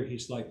about earlier,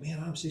 he's like, man,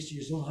 I'm 60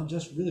 years old. I'm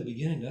just really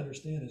beginning to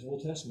understand this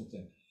Old Testament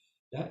thing.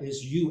 That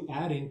is you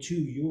adding to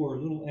your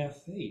little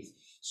f faith,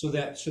 so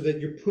that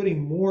you're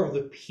putting more of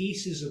the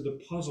pieces of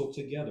the puzzle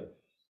together.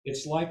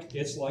 It's like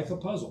a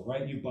puzzle,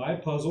 right? You buy a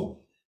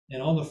puzzle,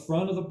 and on the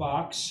front of the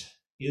box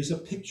is a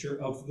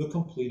picture of the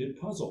completed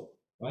puzzle,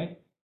 right?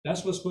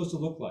 That's what it's supposed to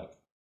look like.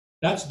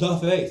 That's the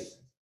faith.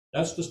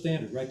 That's the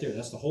standard right there.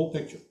 That's the whole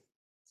picture.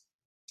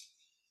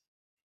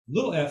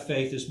 Little f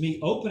faith is me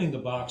opening the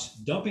box,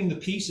 dumping the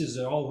pieces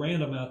that are all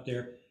random out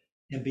there,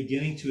 and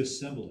beginning to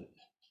assemble it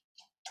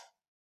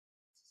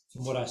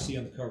from what I see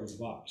on the cover of the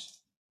box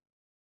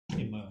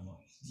in my own life.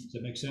 Does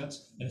that make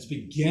sense? And it's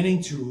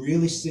beginning to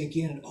really sink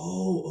in. And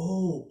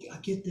I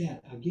get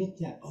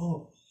that.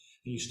 Oh,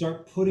 and you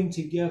start putting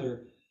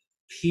together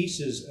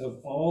pieces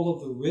of all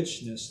of the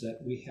richness that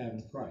we have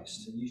in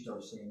Christ. And you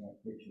start seeing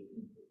that picture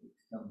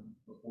come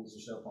before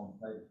yourself on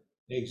paper.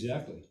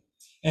 Exactly.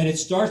 And it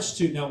starts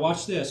to, now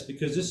watch this,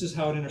 because this is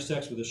how it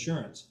intersects with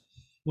assurance.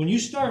 When you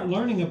start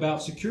learning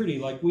about security,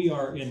 like we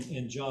are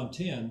in John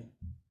 10,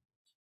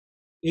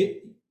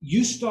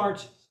 you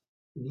start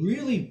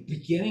really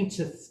beginning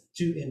to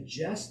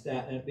ingest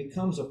that, and it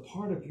becomes a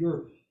part of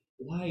your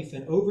life.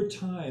 And over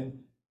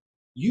time,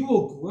 you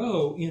will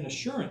grow in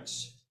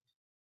assurance.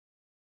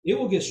 It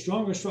will get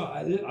stronger and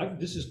stronger.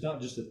 This is not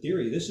just a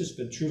theory. This has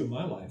been true in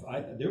my life.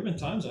 There have been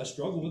times I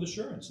struggled with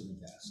assurance in the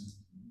past.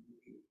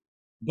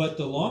 But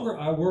the longer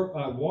I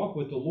walk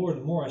with the Lord,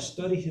 the more I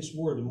study His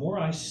Word, the more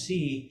I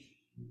see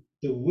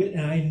and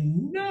I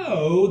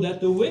know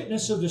that the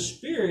witness of the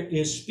Spirit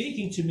is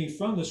speaking to me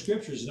from the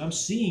Scriptures, and I'm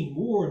seeing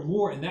more and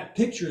more, and that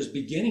picture is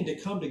beginning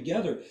to come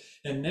together.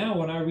 And now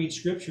when I read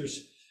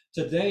Scriptures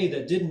today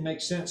that didn't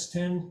make sense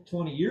 10,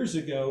 20 years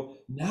ago,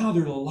 now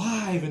they're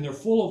alive and they're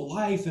full of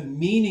life and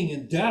meaning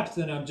and depth.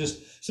 And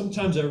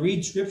sometimes I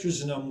read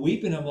Scriptures and I'm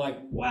weeping. I'm like,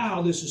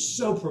 wow, this is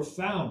so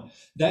profound.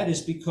 That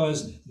is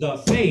because the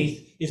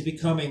faith is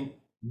becoming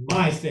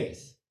my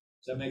faith.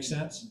 Does that make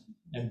sense?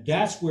 And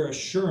that's where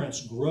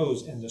assurance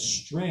grows, and the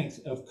strength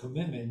of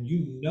commitment. And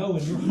you know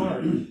in your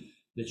heart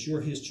that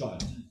you're His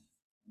child.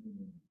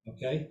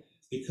 Okay?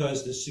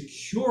 Because the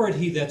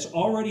security that's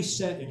already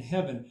set in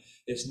heaven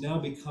is now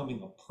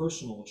becoming a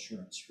personal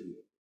assurance for you.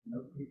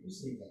 No people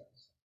see that.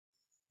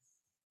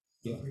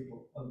 Yeah.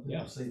 Other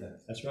people see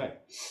that. That's right.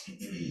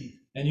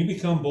 And you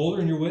become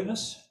bolder in your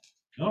witness.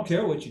 I don't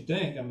care what you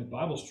think. I mean, the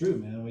Bible's true,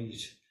 man. I mean,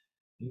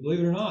 you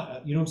believe it or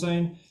not. You know what I'm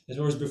saying? As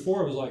far as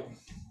before, it was like,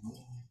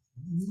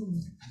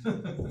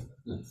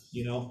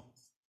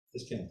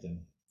 this kind of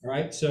thing. All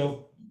right.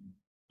 So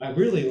I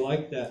really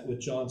like that what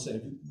John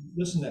said.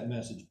 Listen to that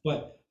message.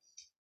 But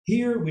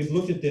here we've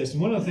looked at this.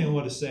 And one other thing I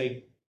want to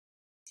say,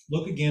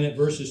 look again at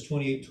verses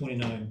 28,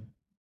 29.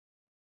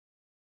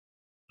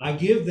 I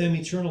give them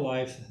eternal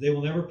life. They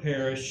will never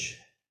perish.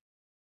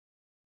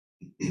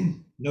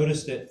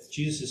 Notice that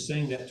Jesus is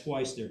saying that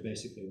twice there,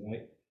 basically,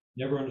 right?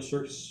 Never under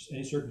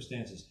any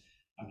circumstances.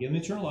 I give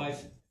them eternal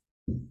life.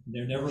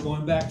 They're never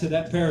going back to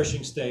that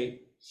perishing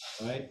state,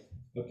 right?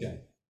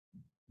 Okay.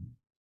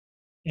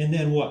 And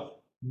then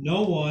what?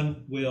 No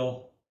one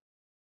will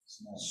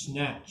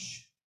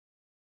snatch.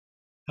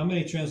 How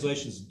many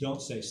translations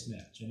don't say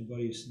snatch?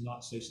 Anybody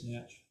not say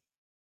snatch?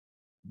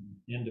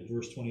 End of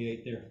verse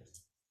 28 there.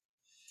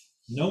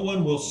 No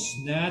one will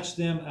snatch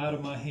them out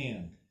of my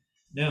hand.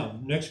 Now,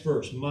 next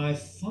verse. My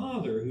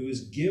Father who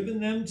has given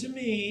them to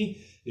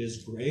me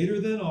is greater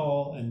than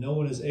all, and no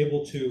one is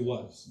able to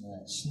what?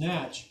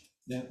 Snatch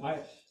them.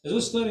 As I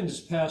was studying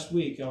this past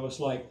week, I was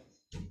like,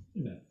 wait a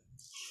minute.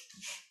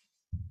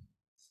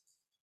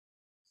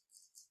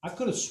 I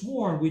could have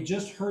sworn we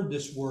just heard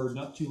this word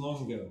not too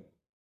long ago.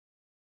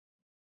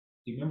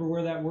 Do you remember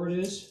where that word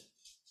is?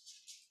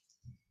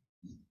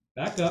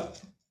 Back up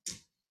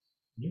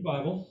in your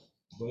Bible.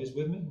 Everybody's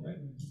with me, right?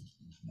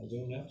 I was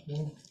doing that this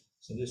morning.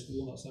 Sunday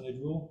school, not Sunday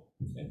rule.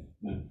 Okay.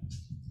 No.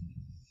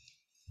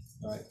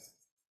 All right.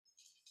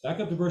 Back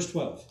up to verse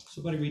 12.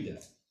 Somebody read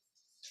that.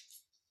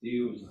 He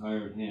who is a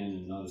hired hand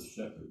and not a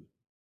shepherd,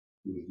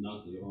 who is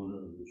not the owner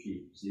of the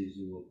sheep, sees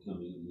the wolf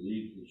coming and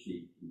leaves the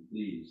sheep and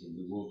flees, and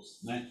the wolf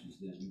snatches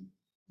them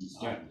and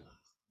scatters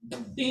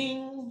them.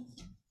 Ding!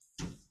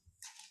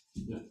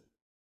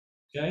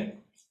 Okay?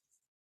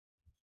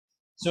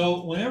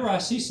 So whenever I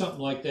see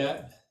something like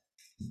that,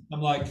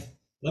 I'm like,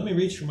 let me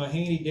reach for my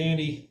handy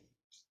dandy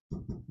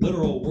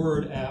literal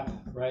word app,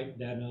 right?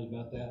 Dad knows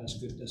about that. That's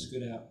good. That's a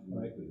good app,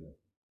 right?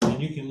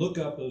 And you can look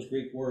up those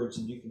Greek words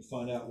and you can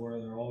find out where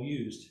they're all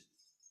used.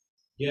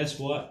 Guess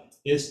what?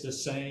 It's the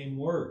same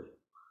word.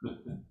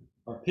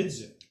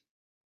 Arpizio.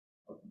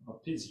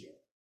 Arpizio.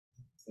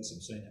 Guess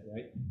I'm saying that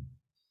right.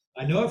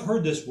 I know I've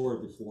heard this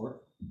word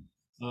before,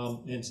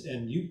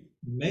 and you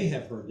may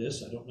have heard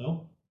this. I don't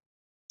know.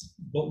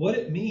 But what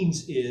it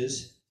means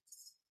is,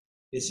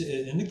 it's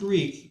in the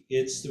Greek,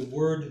 it's the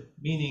word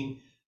meaning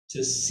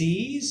to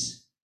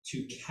seize,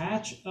 to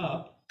catch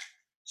up,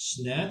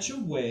 snatch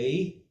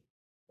away,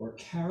 or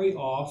carry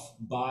off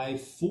by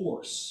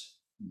force.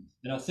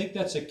 And I think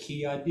that's a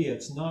key idea.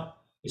 It's not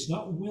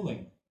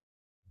willing.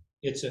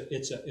 It's an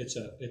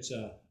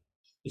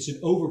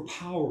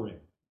overpowering.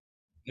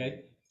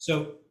 Okay?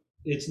 So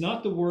it's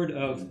not the word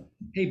of,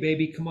 hey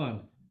baby, come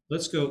on.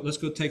 Let's go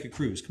take a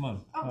cruise. Come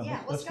on. Oh,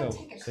 yeah, let's go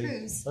take a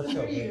cruise. Let's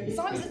go. As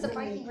long as it's a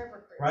Viking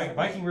River cruise. Right,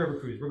 Viking River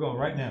cruise. We're going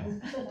right now.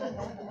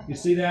 You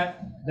see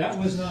that? That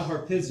was not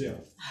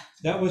harpizio.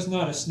 That was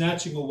not a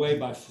snatching away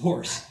by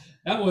force.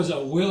 That was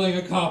a willing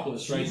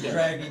accomplice right there. She's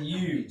dragging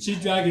you. She's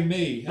dragging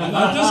me.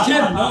 I'm just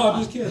kidding. No, I'm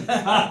just kidding.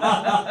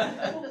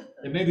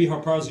 It may be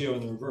harpazio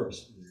in the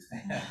reverse.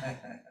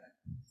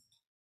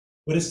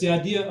 But it's the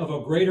idea of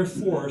a greater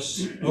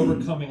force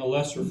overcoming a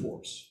lesser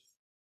force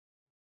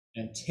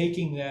and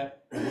taking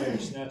that away or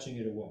snatching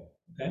it away.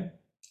 Okay?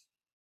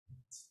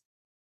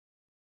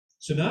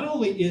 So not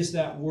only is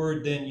that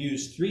word then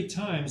used 3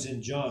 times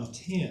in John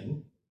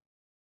 10,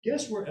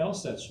 guess where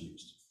else that's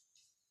used?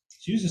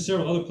 It's used in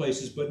several other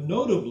places, but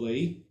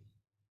notably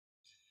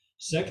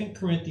 2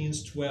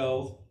 Corinthians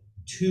 12,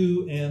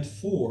 2 and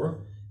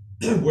 4,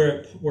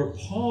 where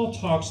Paul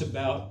talks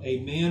about a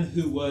man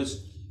who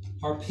was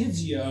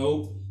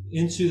harpazo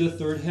into the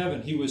third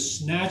heaven. He was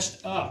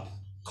snatched up,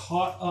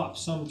 caught up.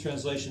 Some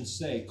translations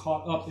say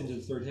caught up into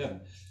the third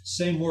heaven.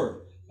 Same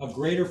word. A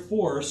greater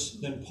force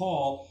than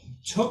Paul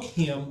took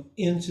him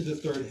into the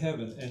third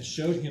heaven and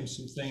showed him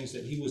some things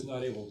that he was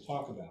not able to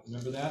talk about.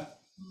 Remember that?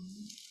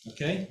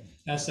 Okay?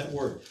 That's that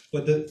word.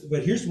 But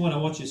here's the one I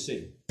want you to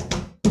see.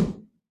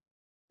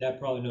 Dad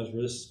probably knows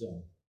where this is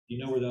going. Do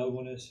you know where the other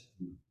one is?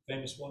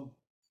 Famous one?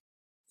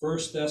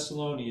 1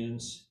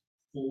 Thessalonians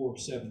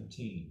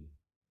 4:17.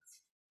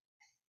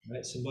 All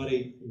right,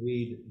 somebody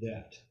read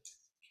that.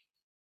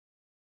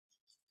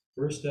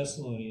 1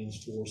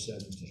 Thessalonians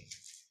 4:17.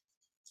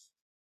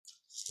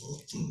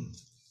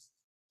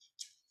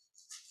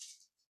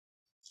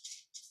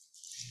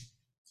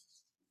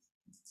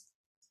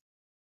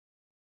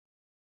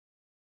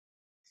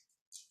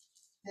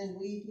 Then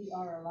we who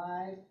are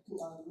alive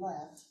who are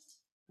left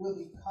will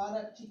be caught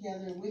up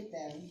together with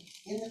them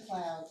in the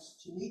clouds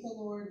to meet the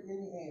Lord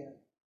in the air,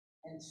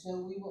 and so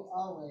we will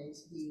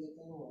always be with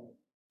the Lord.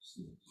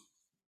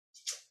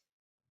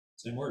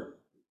 Same word.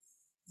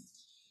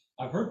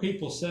 I've heard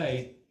people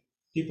say,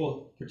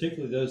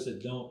 particularly those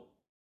that don't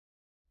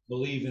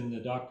believe in the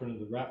doctrine of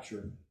the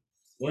rapture,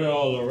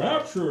 well,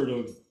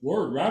 the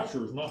word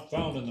rapture is not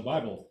found in the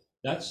Bible.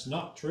 That's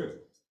not true.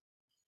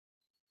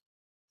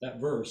 That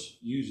verse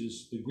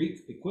uses the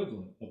Greek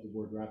equivalent of the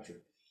word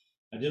rapture.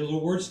 I did a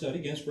little word study.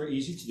 Again, it's very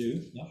easy to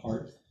do, not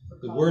hard.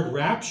 The word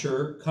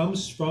rapture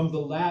comes from the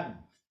Latin.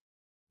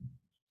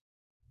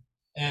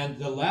 And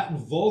the Latin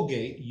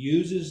Vulgate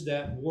uses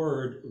that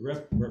word,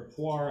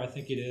 repuar, I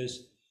think it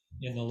is,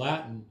 in the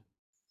Latin,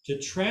 to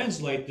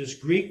translate this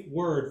Greek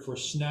word for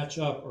snatch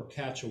up or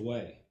catch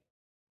away.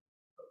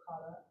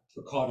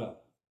 For caught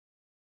up.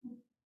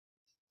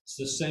 It's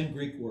the same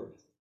Greek word.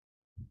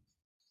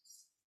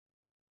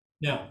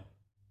 Now,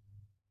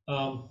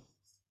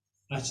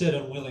 I said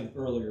unwilling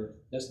earlier.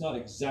 That's not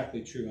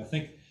exactly true. I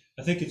think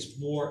it's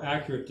more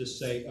accurate to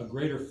say a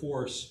greater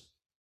force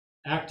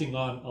acting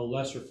on a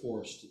lesser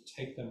force to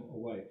take them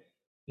away.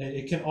 And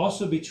it can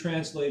also be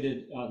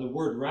translated, the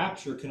word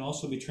rapture can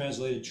also be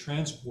translated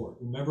transport.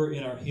 Remember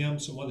in our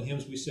hymns, one of the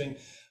hymns we sing,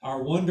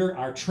 our wonder,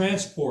 our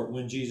transport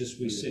when Jesus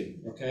we see,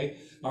 okay?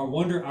 Our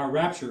wonder, our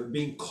rapture,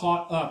 being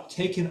caught up,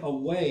 taken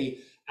away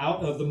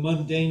out of the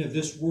mundane of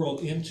this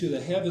world into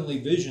the heavenly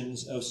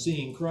visions of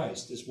seeing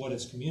Christ is what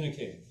it's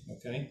communicating,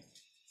 okay?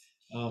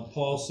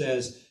 Paul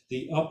says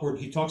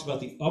he talks about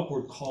the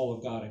upward call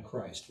of God in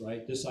Christ,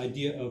 right? This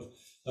idea of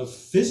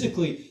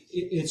physically,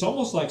 it's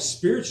almost like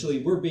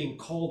spiritually we're being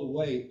called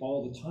away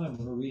all the time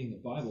when we're reading the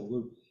Bible.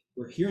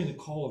 We're hearing the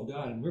call of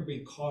God and we're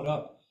being caught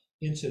up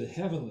into the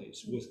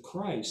heavenlies with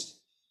Christ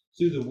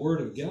through the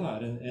Word of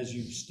God. And as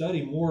you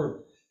study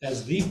more,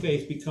 as the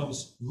faith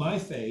becomes my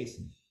faith,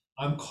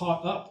 I'm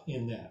caught up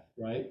in that,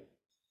 right?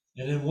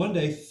 And then one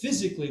day,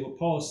 physically, what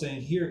Paul is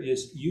saying here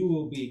is you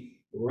will be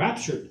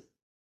raptured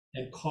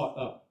and caught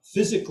up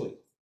physically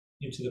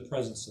into the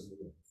presence of the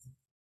Lord.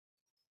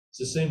 It's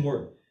the same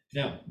word.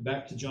 Now,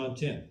 back to John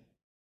 10.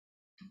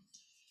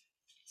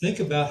 Think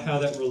about how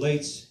that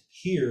relates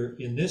here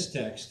in this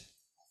text.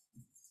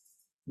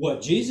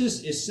 What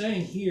Jesus is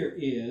saying here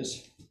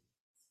is,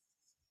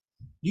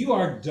 you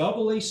are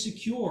doubly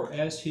secure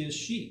as his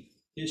sheep.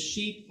 His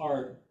sheep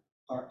are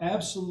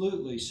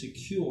absolutely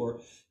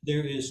secure.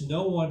 There is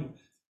no one.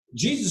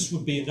 Jesus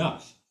would be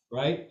enough,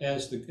 right?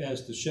 As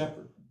the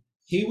shepherd.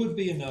 He would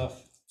be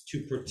enough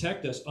to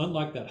protect us,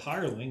 unlike that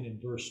hireling in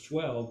verse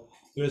 12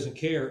 who doesn't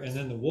care. And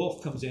then the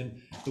wolf comes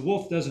in. The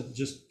wolf doesn't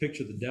just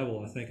picture the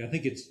devil, I think. I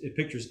think it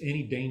pictures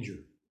any danger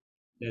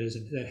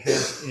that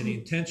has any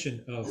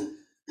intention of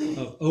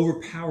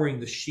overpowering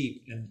the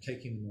sheep and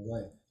taking them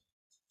away.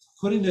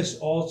 Putting this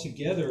all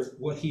together,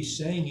 what he's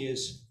saying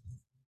is,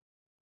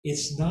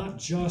 it's not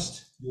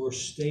just your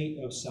state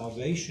of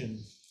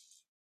salvation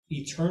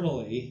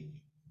eternally,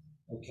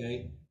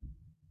 okay,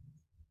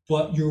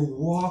 but your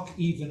walk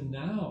even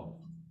now.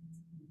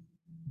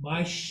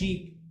 My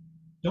sheep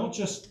don't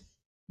just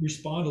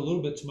respond a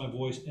little bit to my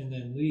voice and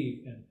then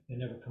leave and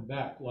never come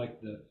back like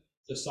the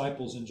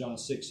disciples in John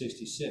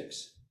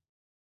 6:66.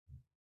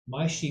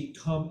 My sheep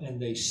come and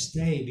they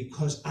stay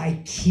because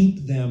I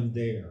keep them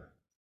there.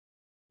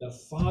 The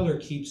Father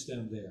keeps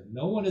them there.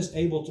 No one is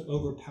able to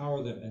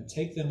overpower them and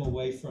take them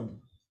away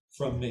from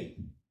me,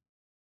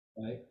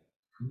 right?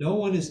 No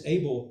one is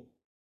able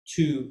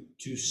to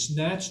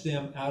snatch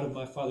them out of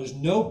my Father. There's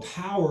no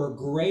power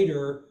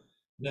greater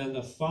than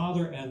the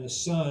Father and the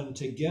Son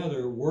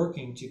together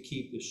working to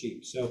keep the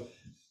sheep. So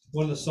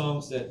one of the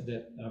songs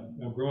that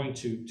I'm growing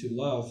to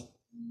love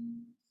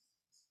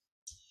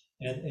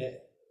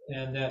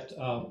and that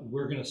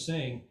we're going to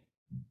sing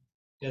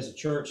as a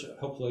church,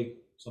 hopefully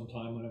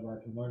sometime whenever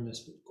I can learn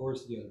this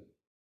chorus together,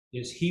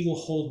 is He Will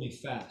Hold Me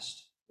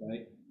Fast,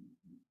 right?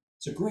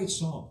 It's a great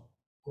song,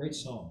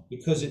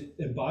 because it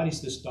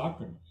embodies this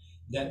doctrine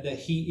that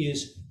he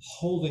is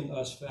holding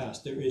us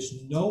fast. There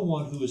is no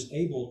one who is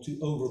able to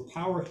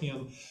overpower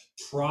him,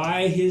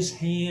 pry his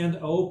hand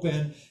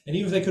open, and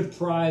even if they could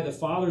pry the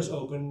Father's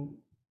open,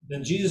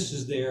 then Jesus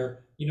is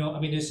there. I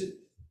mean,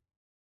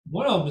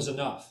 one of them is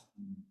enough,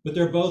 but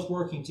they're both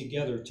working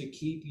together to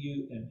keep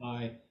you and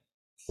I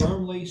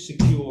firmly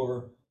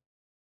secure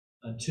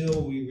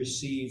until we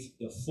receive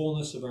the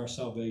fullness of our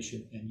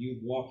salvation and you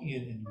walk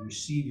in and you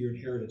receive your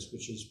inheritance,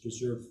 which is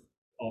preserved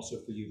also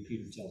for you,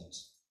 Peter tells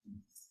us.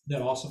 Isn't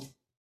that awesome?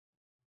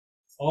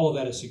 All of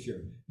that is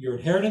secure. Your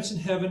inheritance in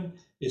heaven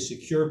is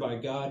secured by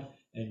God,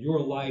 and your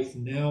life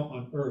now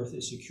on earth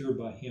is secured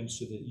by him,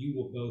 so that you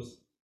will both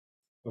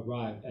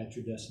arrive at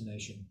your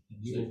destination and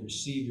you will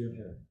receive your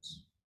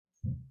inheritance.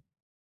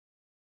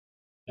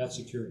 That's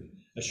security.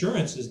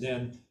 Assurance is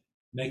then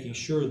making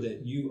sure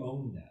that you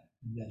own that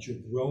and that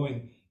you're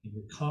growing in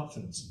your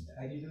confidence in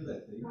that. How do you do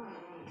that, Pete?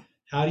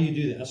 How do you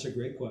do that? That's a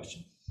great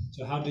question.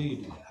 So how do you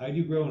do that? How do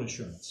you grow in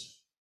assurance?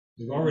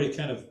 We've already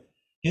kind of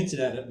hinted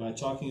at it by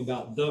talking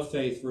about the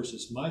faith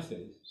versus my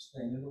faith.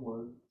 Staying in the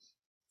Word,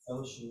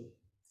 fellowship,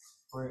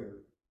 prayer,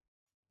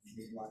 and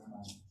be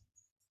like-minded.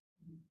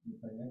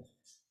 Anything else?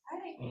 I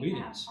think we have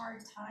Obedience. hard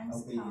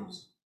times come.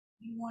 Obedience.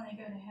 You want to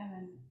go to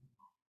heaven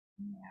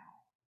now.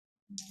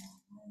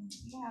 When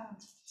you have,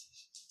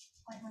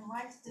 like when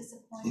life's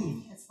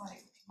disappointing, it's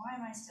like, why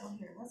am I still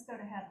here? Let's go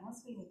to heaven.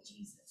 Let's be with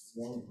Jesus.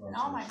 And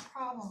all my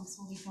problems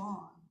will be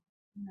gone.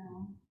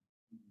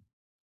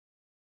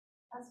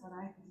 That's what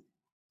I think.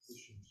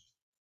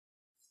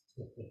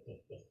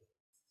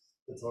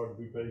 It's hard to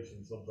be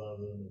patient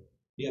sometimes, isn't it?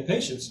 Yeah,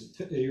 patience.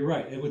 You're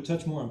right. It would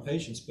touch more on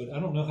patience, but I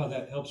don't know how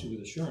that helps you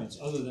with assurance,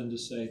 other than to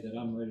say that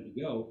I'm ready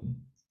to go.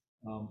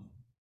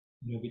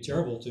 It'd be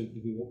terrible to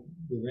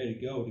be ready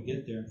to go to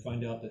get there and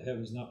find out that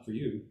heaven's not for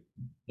you.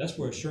 That's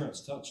where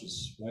assurance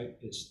touches, right?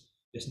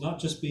 It's not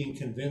just being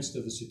convinced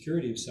of the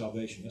security of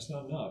salvation. That's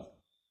not enough.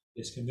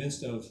 It's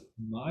convinced of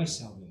my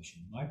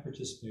salvation, my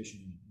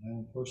participation in it, my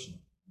own personal.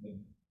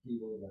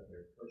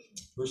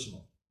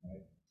 Personal,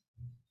 right?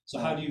 So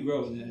how do you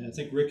grow? And I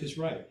think Rick is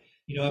right.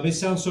 It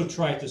sounds so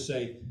trite to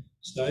say,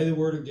 study the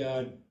Word of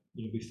God,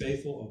 be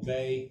faithful,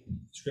 obey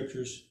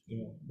Scriptures.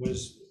 What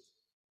is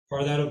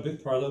part of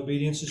that? Part of the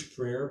obedience is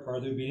prayer. Part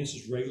of the obedience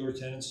is regular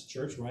attendance at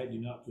church, right? Do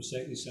not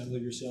forsake the assembly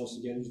of yourselves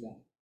together. It's the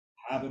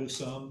habit of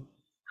some,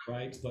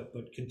 right?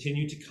 But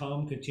continue to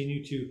come,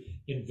 continue to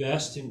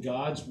invest in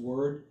God's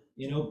Word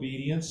in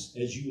obedience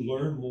as you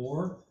learn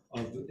more.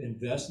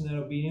 Invest in that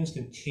obedience,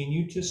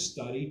 continue to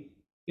study.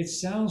 It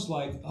sounds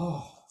like,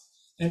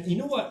 and you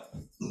know what?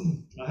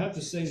 I have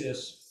to say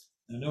this.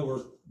 I know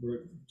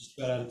we're just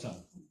about out of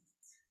time,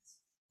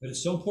 but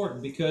it's so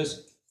important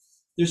because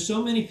there's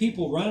so many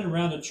people running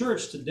around the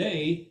church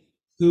today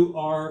who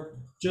are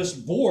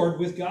just bored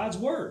with God's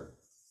word.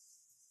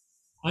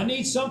 I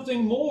need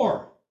something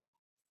more,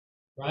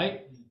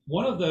 right?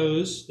 One of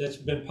those that's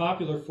been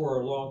popular for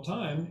a long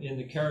time in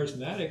the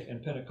charismatic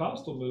and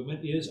Pentecostal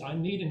movement is, I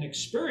need an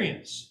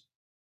experience.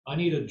 I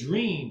need a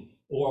dream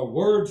or a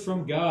word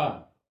from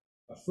God,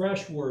 a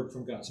fresh word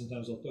from God.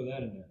 Sometimes I'll throw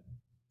that in there,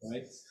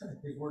 right?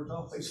 His word's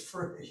always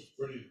free.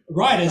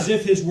 Right, as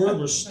if his word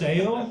was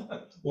stale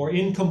or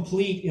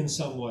incomplete in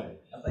some way.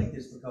 I think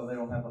it's because they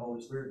don't have the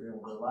Holy Spirit in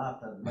their life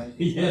to make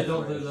it. Yeah,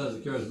 don't do that as a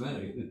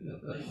charismatic. It's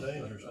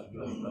dangerous.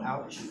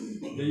 Ouch.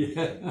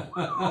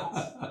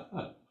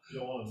 You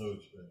don't want to know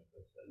experience.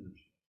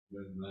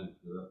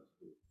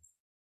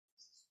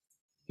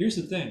 Here's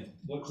the thing.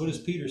 What does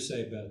Peter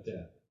say about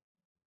that?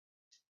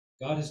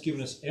 God has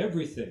given us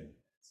everything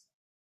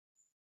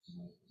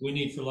we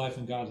need for life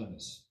and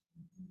godliness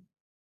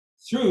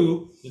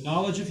through the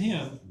knowledge of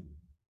him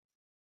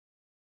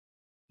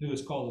who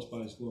has called us by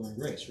his glory and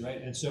grace,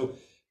 right? And so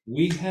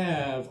we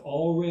have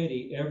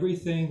already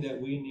everything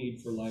that we need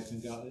for life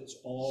and godliness.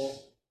 It's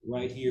all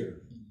right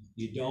here.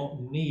 You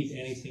don't need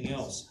anything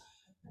else.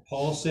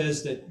 Paul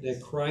says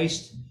that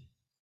Christ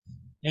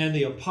and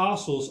the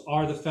apostles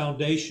are the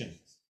foundation.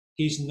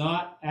 He's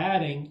not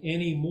adding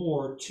any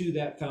more to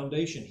that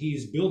foundation.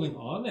 He's building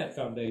on that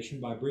foundation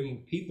by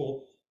bringing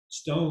people,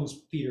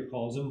 stones, Peter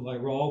calls them, like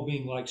we're all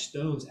being like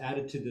stones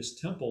added to this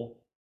temple,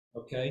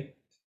 okay?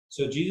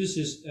 So Jesus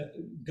is,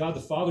 God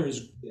the Father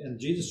and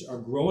Jesus are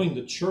growing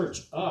the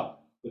church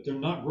up, but they're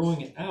not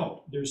growing it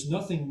out. There's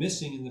nothing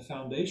missing in the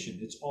foundation.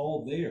 It's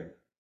all there.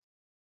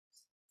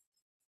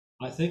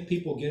 I think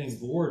people getting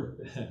bored,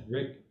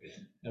 Rick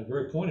had a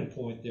very pointed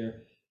point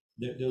there,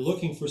 they're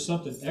looking for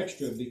something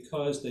extra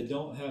because they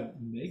don't have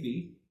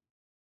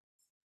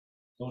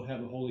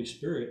the Holy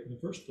Spirit in the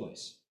first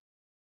place.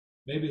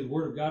 Maybe the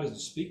Word of God isn't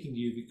speaking to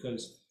you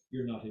because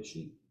you're not his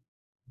sheep.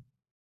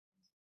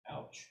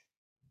 Ouch.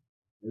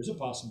 There's a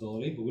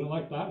possibility, but we don't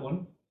like that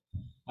one.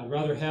 I'd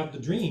rather have the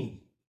dream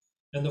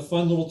and the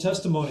fun little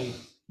testimony,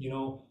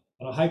 on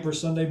a hyper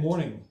Sunday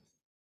morning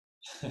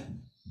where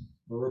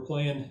we're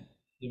playing,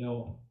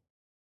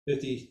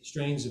 50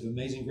 strains of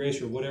Amazing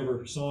Grace or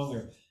whatever song,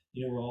 or,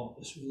 we're all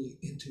just really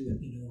into it,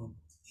 I'm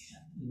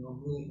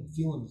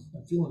feeling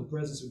the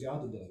presence of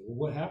God today. Well,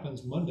 what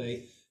happens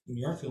Monday when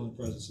you aren't feeling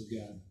the presence of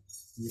God?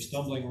 You're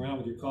stumbling around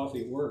with your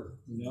coffee at work,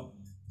 you know?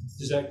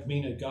 Does that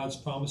mean that God's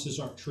promises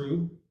aren't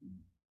true?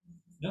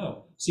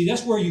 No. See,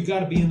 that's where you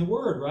got to be in the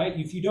Word, right?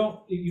 If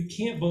you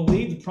can't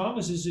believe the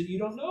promises that you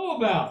don't know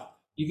about.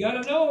 You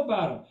got to know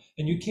about them.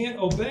 And you can't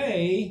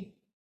obey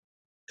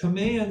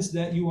commands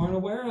that you aren't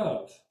aware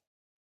of.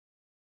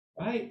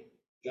 Right?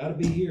 Got to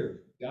be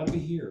here. Got to be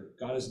here.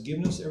 God has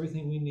given us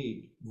everything we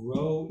need.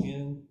 Grow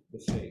in the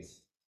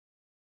faith.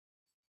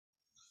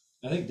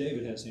 I think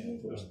David has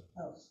hand first.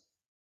 Oh,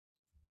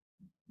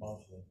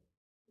 Monster.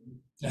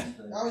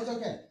 oh, it's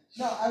okay.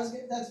 No,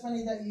 that's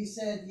funny that you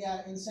said,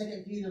 yeah, in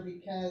 2 Peter,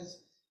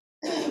 because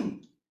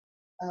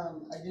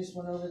I just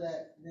went over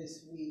that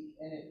this week,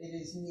 and it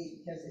is neat,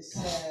 because it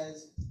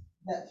says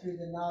that through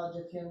the knowledge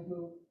of him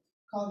who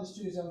called us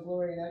to his own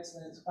glory and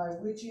excellence, by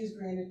which he has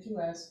granted to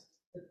us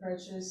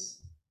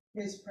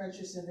his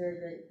precious and very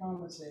great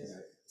promises.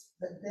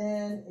 But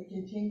then it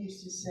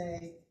continues to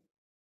say,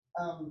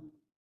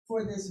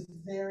 for this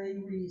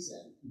very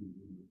reason,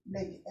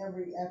 make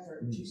every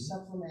effort to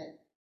supplement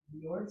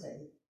your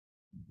faith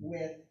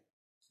with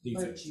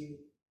virtue,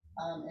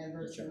 and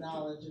virtue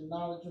knowledge, and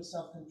knowledge with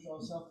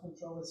self-control,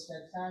 self-control with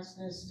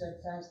steadfastness,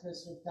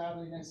 steadfastness with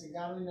godliness, and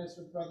godliness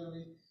with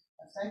brotherly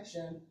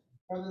affection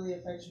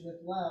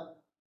with love.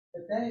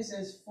 But then it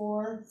says,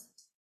 for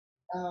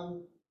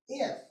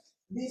if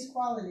these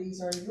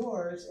qualities are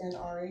yours and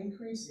are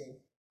increasing,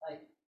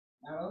 like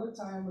not all the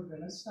time, we're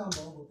gonna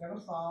stumble, we're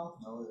gonna fall,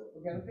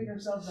 we're gonna pick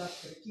ourselves up,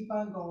 we're gonna keep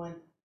on going.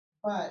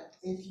 But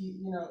if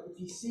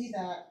you see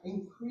that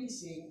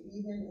increasing,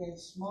 even in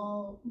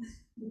small,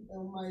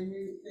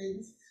 minute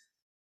things,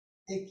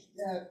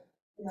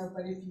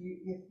 but if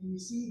you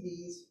see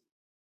these,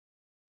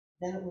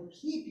 then it will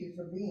keep you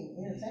from being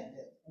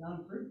ineffective and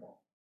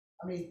unfruitful.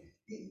 I mean,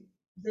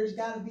 there's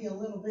got to be a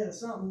little bit of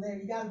something there.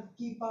 You got to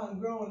keep on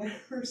growing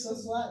ever so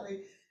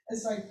slightly.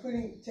 It's like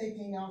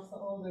taking off the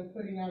old and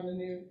putting on the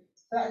new.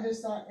 But I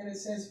just thought, and it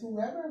says,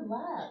 whoever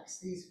lacks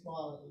these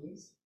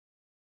qualities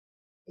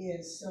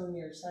is so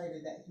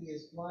nearsighted that he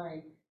is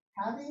blind,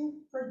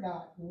 having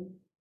forgotten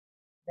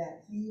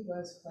that he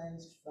was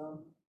cleansed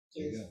from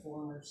his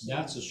former sin.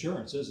 That's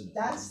assurance, isn't it?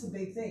 That's the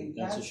big thing.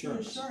 That's The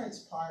assurance. assurance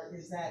part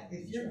is that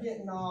if you're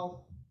getting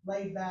all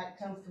laid back,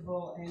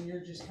 comfortable, and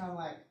you're just kind of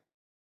like,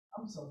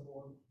 I'm so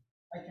bored.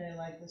 Okay,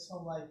 like this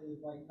whole life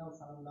is like no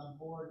fun, I'm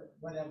bored,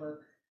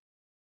 whatever.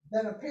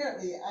 Then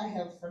apparently I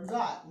have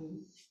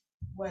forgotten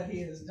what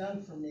he has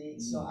done for me,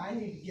 so I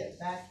need to get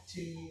back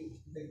to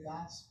the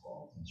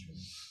gospel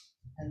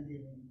and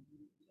doing.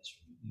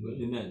 But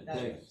in that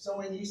text, So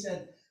when you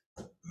said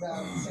the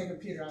 2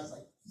 Peter, I was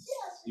like,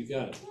 yes. You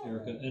got it,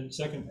 Erica. And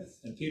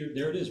Peter,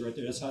 there it is right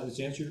there. That's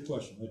answer your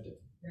question right there.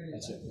 There it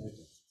is. That's it right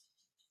there.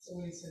 So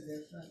when he said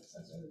their friends,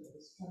 that's what it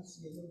was. Kind of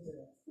see a little bit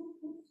of,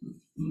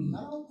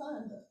 not all the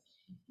time, but.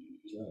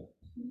 That's right.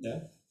 Yeah.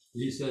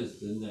 he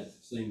says in that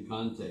same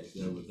context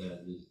there with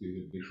that, is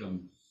you have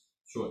become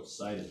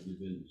short-sighted, you've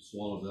been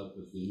swallowed up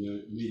with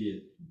the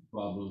immediate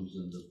problems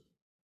and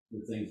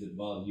the things that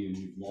bother you, and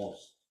you've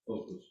lost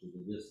focus for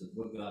the distance,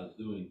 what God is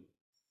doing.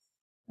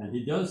 And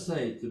he does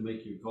say to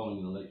make your calling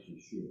and election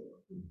sure,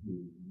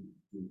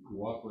 to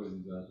cooperate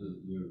with God so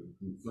that you're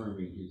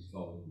confirming his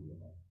calling in your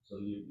life. So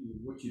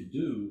what you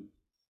do,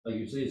 like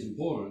you say, is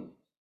important,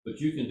 but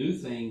you can do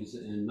things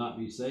and not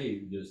be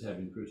saved just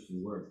having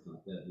Christian work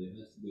like that. There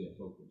has to be a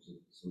focus of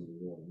some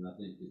reward. And I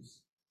think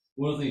it's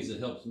one of the things that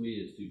helps me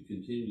is to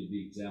continue to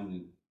be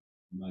examining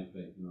my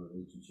faith and our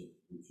relationship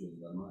to ensure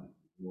that I'm right.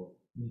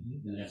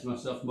 And ask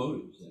myself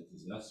motives.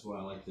 That's why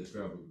I like the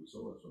parable of the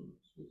sower so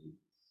much. Because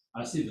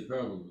I see the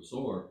parable of the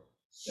sower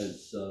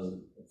as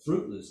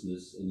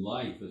fruitlessness in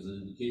life as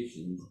an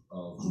indication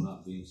of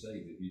not being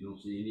saved. If you don't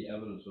see any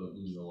evidence of it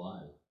in your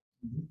life,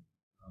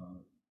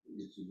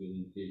 it's a good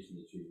indication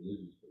that you're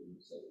religious but you're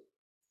saved.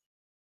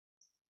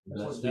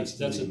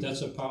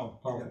 That's a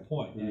powerful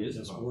point. It is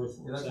That's powerful. worth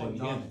Yeah, that's saying what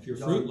John- again. If you're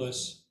John-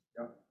 fruitless,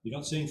 Yep. you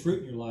don't see any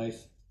fruit in your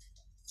life,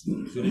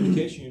 it's an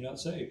indication you're not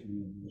saved.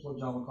 That's what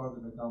John MacArthur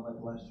been talking about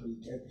the last 3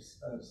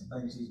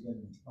 things he's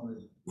been on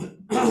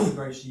his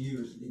grace to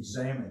you is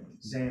examine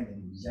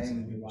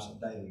your life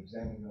daily,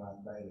 examine your life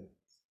daily.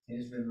 And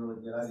it's been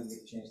really good. I didn't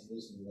get a chance to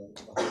listen to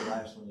the whole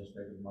last one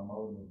yesterday because my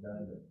mowing was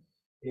done, but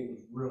it was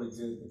really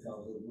good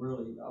because it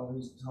really, all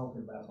he's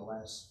talking about the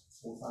last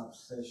 4 or 5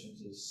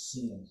 sessions is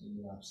sins in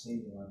your life,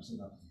 sin in your life, sin in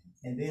your life.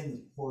 And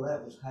then before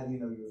that was, how do you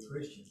know you're a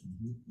Christian?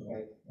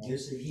 Okay,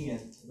 just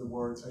again, the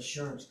word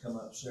assurance come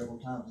up several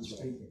times in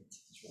speaking.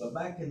 But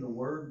back in the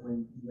word,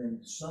 when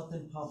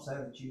something pops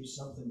out at you,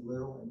 something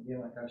little, and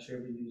again, like I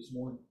shared with you this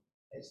morning,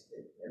 it's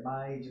at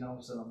my age, and all of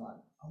a sudden I'm like,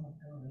 oh my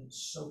God,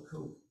 that's so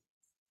cool.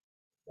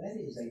 That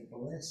is a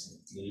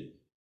blessing.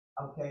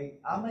 Okay,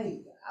 I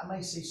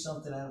may see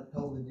something out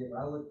totally different.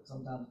 I look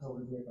sometimes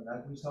totally different.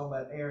 Like we was talking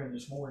about Aaron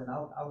this morning. I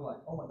was like,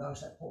 oh my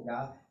gosh, that poor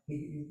guy.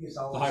 He gets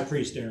all The high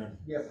priest, Aaron.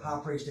 Yeah, high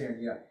priest Aaron.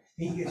 Yeah,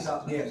 he gets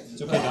all. Yes,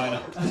 It's okay,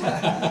 Dinah.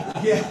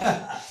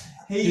 yeah,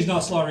 He's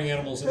not slaughtering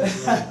animals in this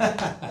room.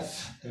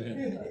 Go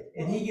ahead.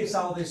 And he gets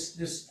all this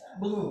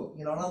blue,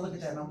 and I look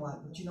at that and I'm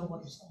like, but you know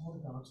what? It's all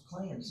of God's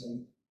plan.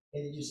 See,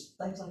 And it just,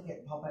 things like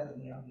that pop out of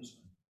me, I'm just,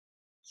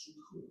 so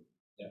cool.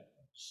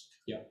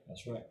 Yeah,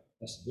 that's right.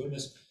 That's the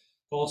witness.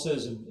 Paul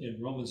says in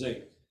Romans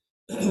 8,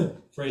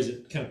 phrase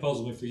that kind of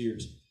puzzled me for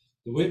years.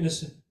 The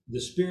witness, the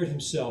Spirit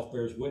himself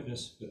bears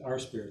witness with our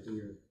spirit that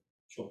we are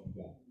children of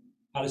God.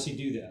 How does he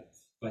do that?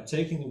 By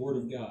taking the word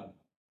of God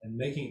and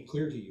making it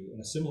clear to you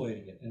and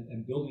assimilating it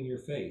and building your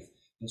faith.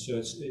 And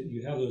so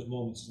you have those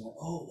moments like,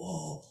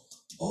 oh,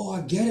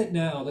 I get it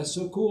now. That's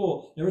so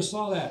cool. Never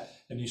saw that.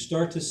 And you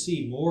start to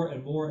see more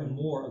and more and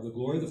more of the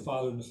glory of the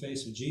Father in the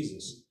face of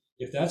Jesus.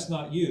 If that's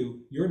not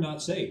you, you're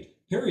not saved,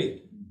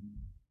 period.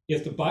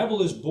 If the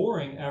Bible is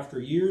boring after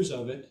years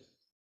of it,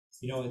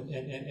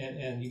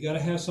 and you got to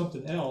have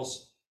something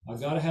else. I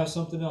got to have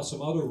something else,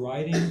 some other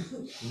writing,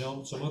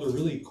 some other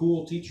really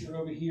cool teacher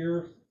over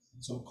here,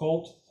 some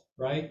cult,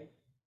 right?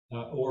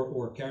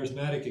 Or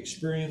charismatic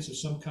experience of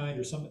some kind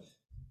or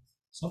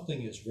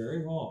something is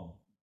very wrong.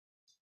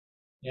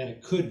 And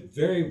it could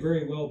very,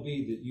 very well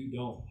be that you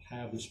don't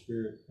have the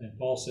Spirit. And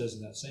Paul says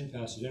in that same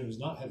passage, anyone does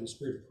not have the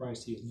Spirit of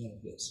Christ, he is none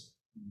of this.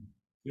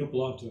 You don't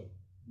belong to him.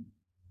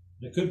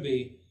 And it could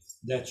be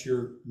that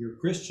your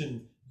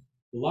Christian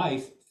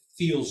life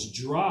feels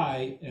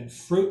dry and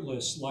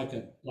fruitless like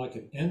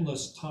an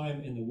endless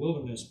time in the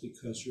wilderness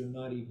because you're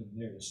not even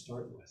there to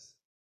start with.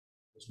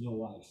 There's no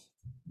life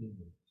in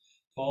you.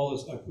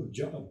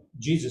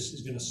 Jesus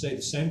is going to say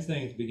the same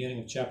thing at the beginning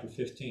of chapter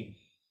 15.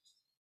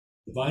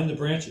 The vine and the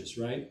branches,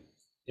 right?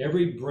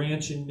 Every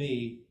branch in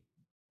me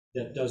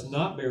that does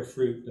not bear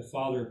fruit, the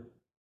Father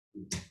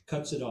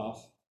cuts it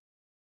off,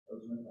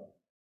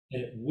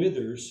 and it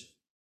withers,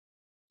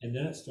 and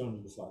then it's thrown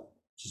into the fire,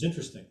 which is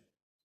interesting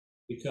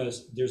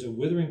because there's a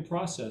withering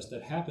process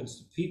that happens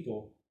to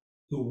people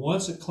who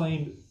once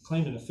claimed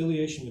an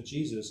affiliation with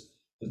Jesus,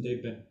 but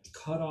they've been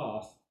cut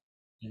off,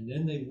 and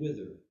then they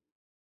wither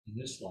in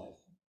this life,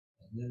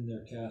 and then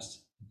they're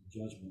cast into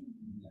judgment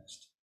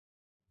next.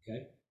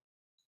 Okay?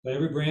 But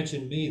every branch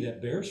in me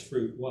that bears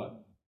fruit,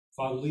 what?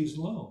 Father leaves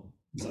alone.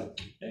 It's like,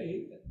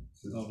 hey,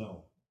 oh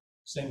no.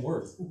 Same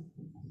word.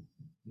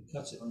 He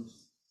cuts it,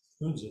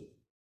 prunes it.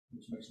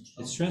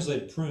 It's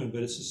translated prune,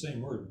 but it's the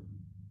same word.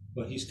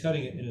 But he's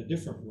cutting it in a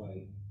different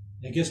way.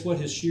 And guess what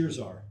his shears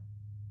are?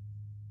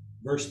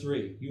 Verse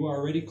 3, you are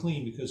already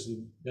clean because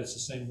that's the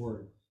same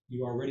word.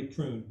 You are already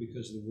pruned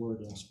because of the word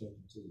that I've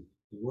spoken to you.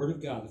 The word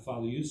of God, the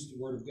Father uses the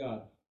word of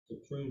God to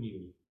prune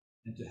you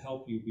and to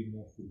help you be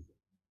more fruitful.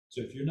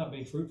 So if you're not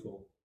being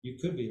fruitful, you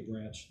could be a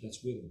branch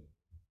that's withering,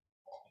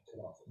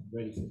 cut off, and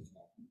ready for the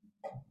fall.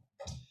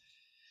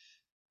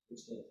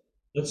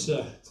 Let's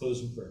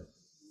close in prayer.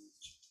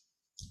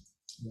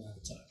 We're out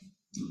of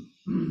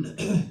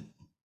time.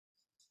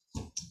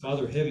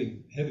 Father,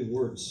 heavy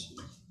words,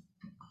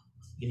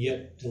 and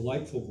yet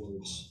delightful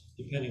words,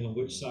 depending on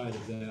which side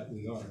of that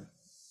we are.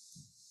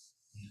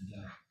 And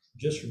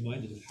just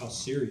reminded of how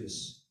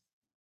serious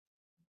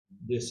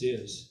this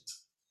is.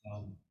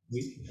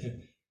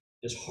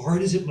 As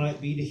hard as it might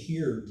be to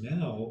hear,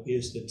 now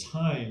is the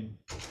time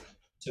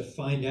to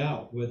find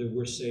out whether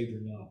we're saved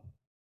or not.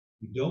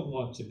 We don't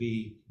want to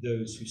be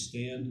those who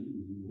stand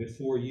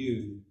before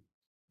you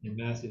in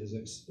Matthew,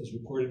 as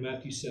recorded in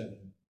Matthew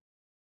 7,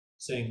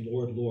 saying,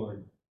 Lord,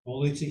 Lord,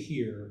 only to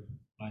hear,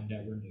 I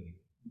never knew you.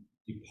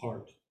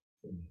 Depart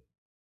from me.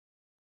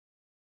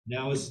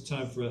 Now is the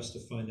time for us to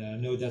find out. I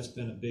know that's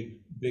been a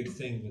big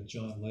thing with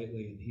John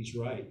lately, and he's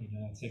right.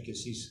 I think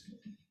as he's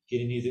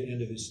getting near the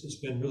end of it's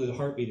been really the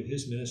heartbeat of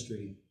his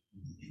ministry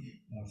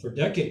for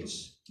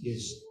decades,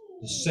 is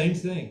the same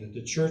thing, that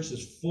the church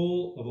is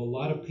full of a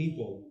lot of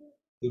people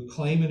who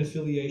claim an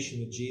affiliation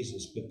with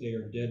Jesus, but they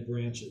are dead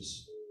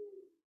branches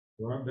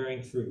who aren't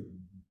bearing fruit,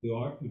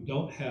 who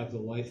don't have the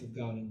life of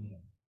God in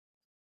them.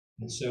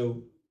 And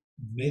so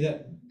may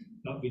that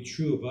not be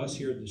true of us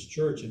here at this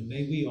church, and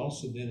may we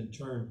also then in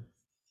turn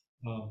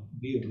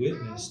be a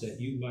witness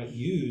that you might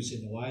use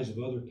in the lives of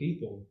other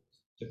people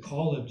to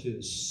call them to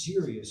a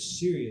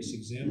serious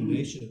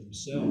examination of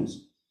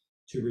themselves,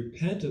 to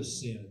repent of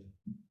sin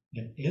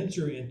and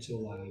enter into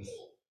life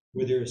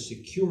where there is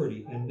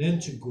security, and then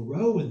to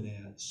grow in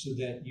that so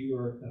that you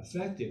are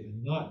effective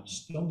and not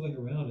stumbling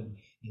around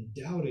and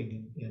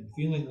doubting and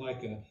feeling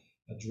like a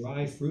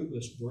dry,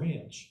 fruitless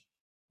branch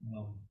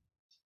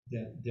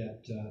that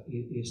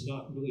is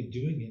not really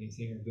doing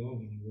anything or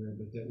going anywhere,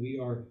 but that we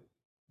are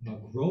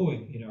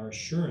growing in our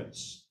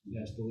assurance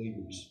as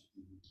believers.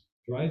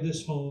 Drive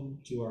this home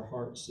to our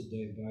hearts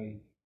today by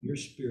your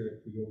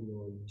Spirit for your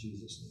glory in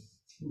Jesus'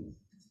 name.